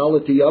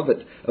universality of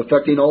it,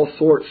 affecting all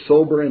sorts,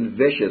 sober and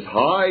vicious,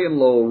 high and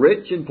low,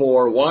 rich and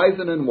poor, wise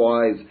and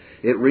unwise.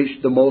 It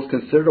reached the most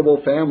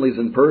considerable families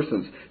and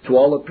persons, to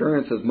all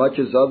appearance as much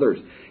as others.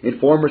 In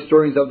former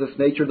stirrings of this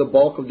nature, the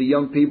bulk of the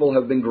young people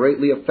have been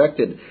greatly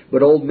affected,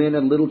 but old men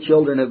and little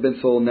children have been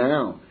so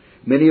now.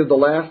 Many of the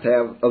last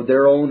have, of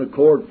their own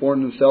accord,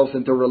 formed themselves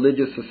into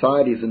religious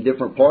societies in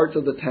different parts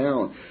of the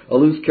town. A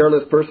loose,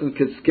 careless person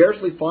could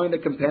scarcely find a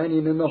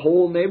companion in the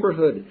whole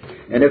neighborhood.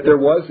 And if there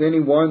was any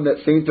one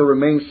that seemed to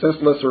remain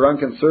senseless or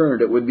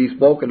unconcerned, it would be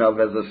spoken of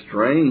as a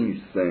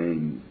strange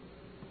thing.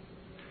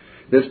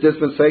 This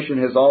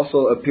dispensation has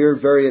also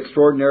appeared very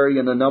extraordinary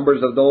in the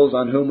numbers of those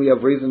on whom we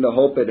have reason to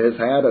hope it has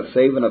had a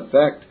saving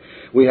effect.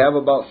 We have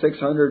about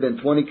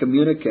 620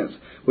 communicants,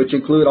 which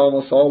include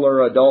almost all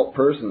our adult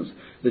persons.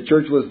 The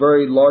church was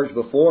very large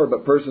before,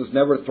 but persons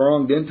never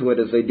thronged into it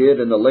as they did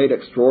in the late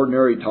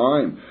extraordinary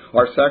time.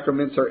 Our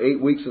sacraments are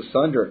 8 weeks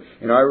asunder,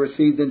 and I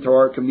received into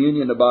our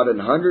communion about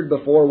 100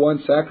 before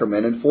one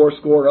sacrament, and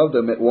 80 of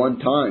them at one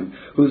time,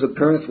 whose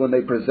appearance when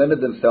they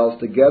presented themselves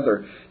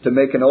together to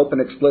make an open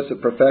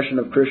explicit profession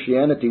of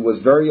Christianity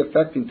was very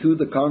affecting to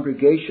the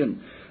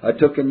congregation. I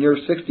took in near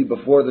 60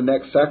 before the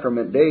next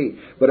sacrament day,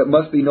 but it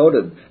must be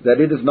noted that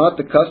it is not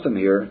the custom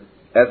here,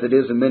 as it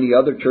is in many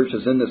other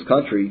churches in this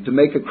country, to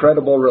make a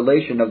credible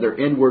relation of their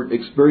inward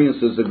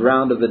experiences the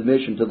ground of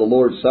admission to the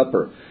Lord's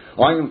Supper.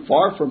 I am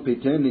far from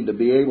pretending to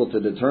be able to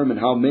determine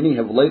how many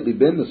have lately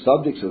been the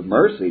subjects of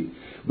mercy,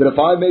 but if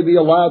I may be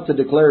allowed to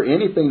declare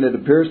anything that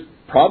appears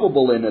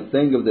probable in a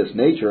thing of this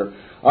nature,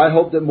 I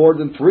hope that more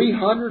than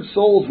 300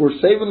 souls were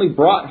savingly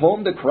brought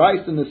home to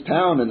Christ in this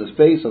town in the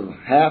space of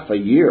half a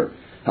year.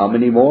 How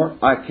many more,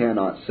 I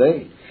cannot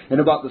say. And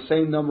about the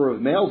same number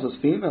of males as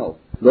females.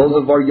 Those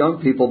of our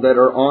young people that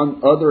are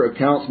on other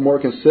accounts more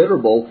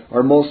considerable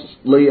are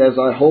mostly, as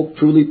I hope,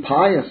 truly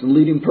pious and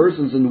leading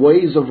persons in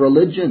ways of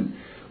religion.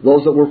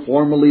 Those that were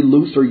formerly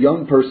loose or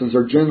young persons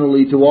are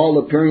generally, to all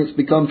appearance,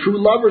 become true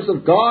lovers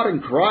of God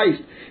and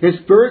Christ, and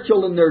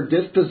spiritual in their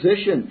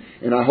disposition.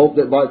 And I hope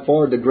that by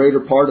far the greater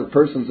part of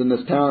persons in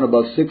this town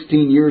above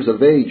 16 years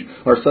of age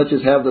are such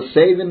as have the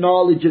saving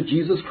knowledge of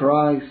Jesus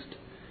Christ.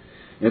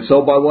 And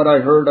so by what I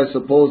heard, I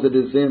suppose it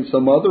is in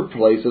some other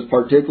places,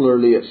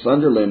 particularly at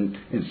Sunderland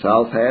and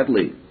South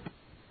Hadley.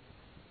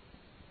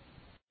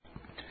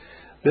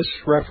 This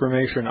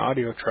Reformation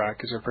audio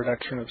track is a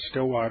production of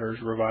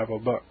Stillwater's Revival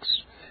Books.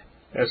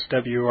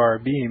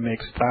 SWRB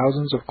makes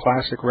thousands of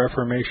classic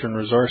Reformation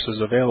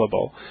resources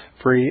available,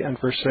 free and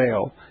for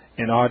sale,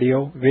 in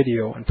audio,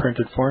 video, and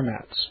printed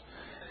formats.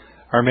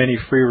 Our many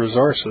free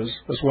resources,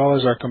 as well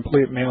as our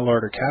complete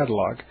mail-order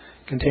catalog,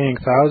 containing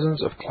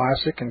thousands of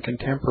classic and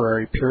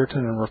contemporary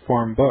Puritan and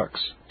Reformed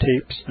books,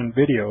 tapes, and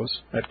videos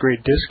at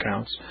great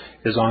discounts,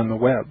 is on the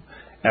web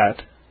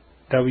at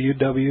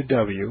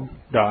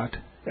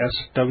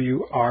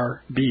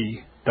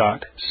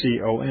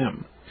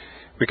www.swrb.com.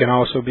 We can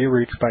also be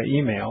reached by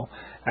email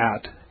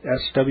at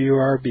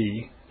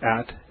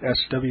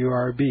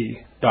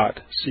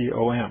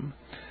swrb@swrb.com,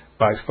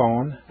 by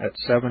phone at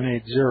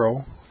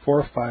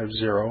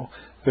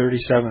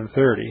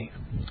 780-450-3730,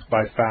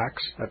 by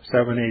fax at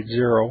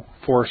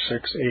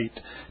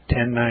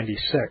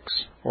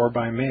 780-468-1096, or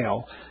by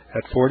mail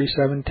at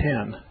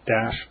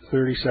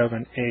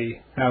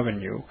 4710-37A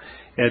Avenue,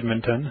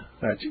 Edmonton,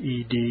 that's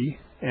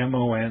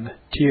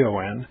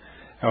Edmonton,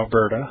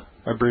 Alberta,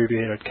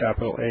 abbreviated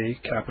capital A,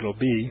 capital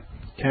B,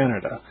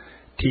 Canada,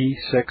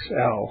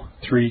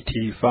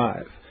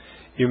 T6L3T5.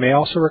 You may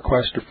also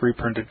request a free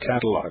printed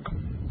catalog.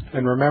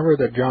 And remember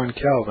that John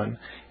Calvin,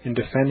 in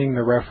defending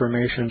the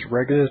Reformation's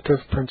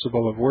regulative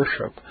principle of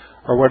worship,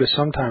 or what is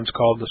sometimes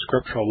called the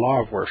scriptural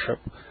law of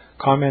worship,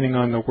 commenting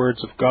on the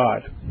words of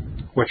God,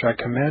 which I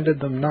commanded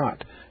them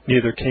not,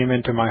 neither came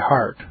into my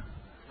heart,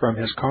 from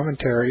his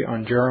commentary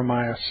on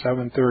Jeremiah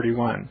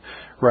 7:31,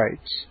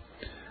 writes,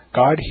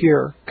 God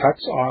here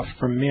cuts off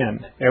from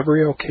men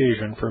every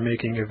occasion for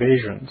making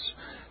evasions,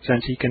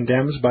 since he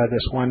condemns by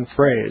this one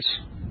phrase,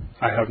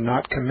 I have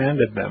not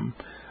commanded them,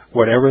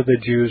 whatever the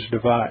Jews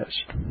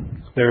devised.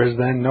 There is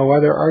then no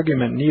other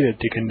argument needed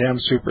to condemn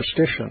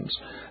superstitions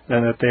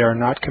than that they are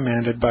not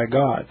commanded by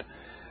God.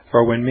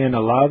 For when men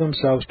allow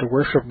themselves to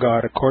worship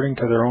God according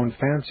to their own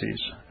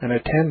fancies, and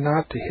attend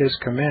not to his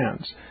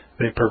commands,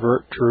 they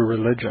pervert true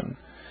religion.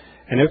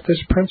 And if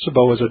this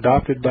principle was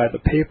adopted by the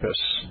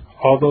Papists,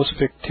 all those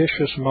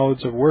fictitious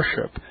modes of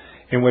worship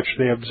in which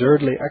they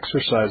absurdly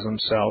exercise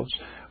themselves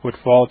would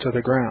fall to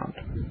the ground.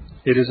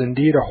 It is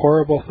indeed a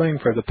horrible thing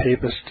for the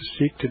Papists to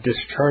seek to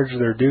discharge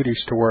their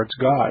duties towards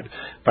God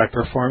by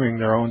performing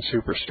their own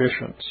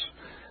superstitions.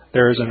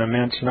 There is an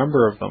immense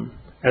number of them,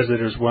 as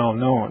it is well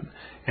known,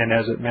 and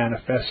as it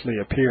manifestly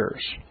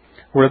appears.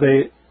 Were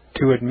they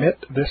to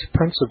admit this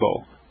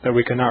principle, that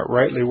we cannot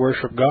rightly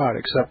worship God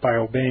except by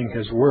obeying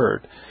his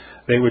word,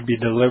 they would be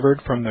delivered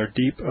from their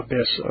deep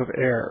abyss of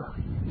error.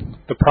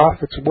 The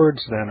prophet's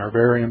words, then, are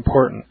very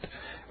important,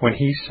 when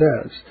he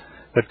says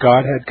that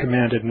God had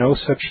commanded no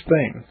such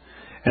thing,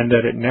 and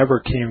that it never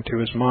came to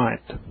his mind,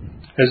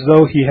 as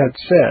though he had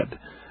said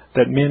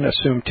that men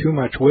assume too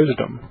much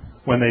wisdom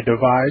when they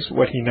devise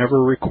what he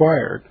never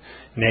required,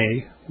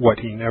 nay, what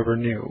he never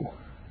knew.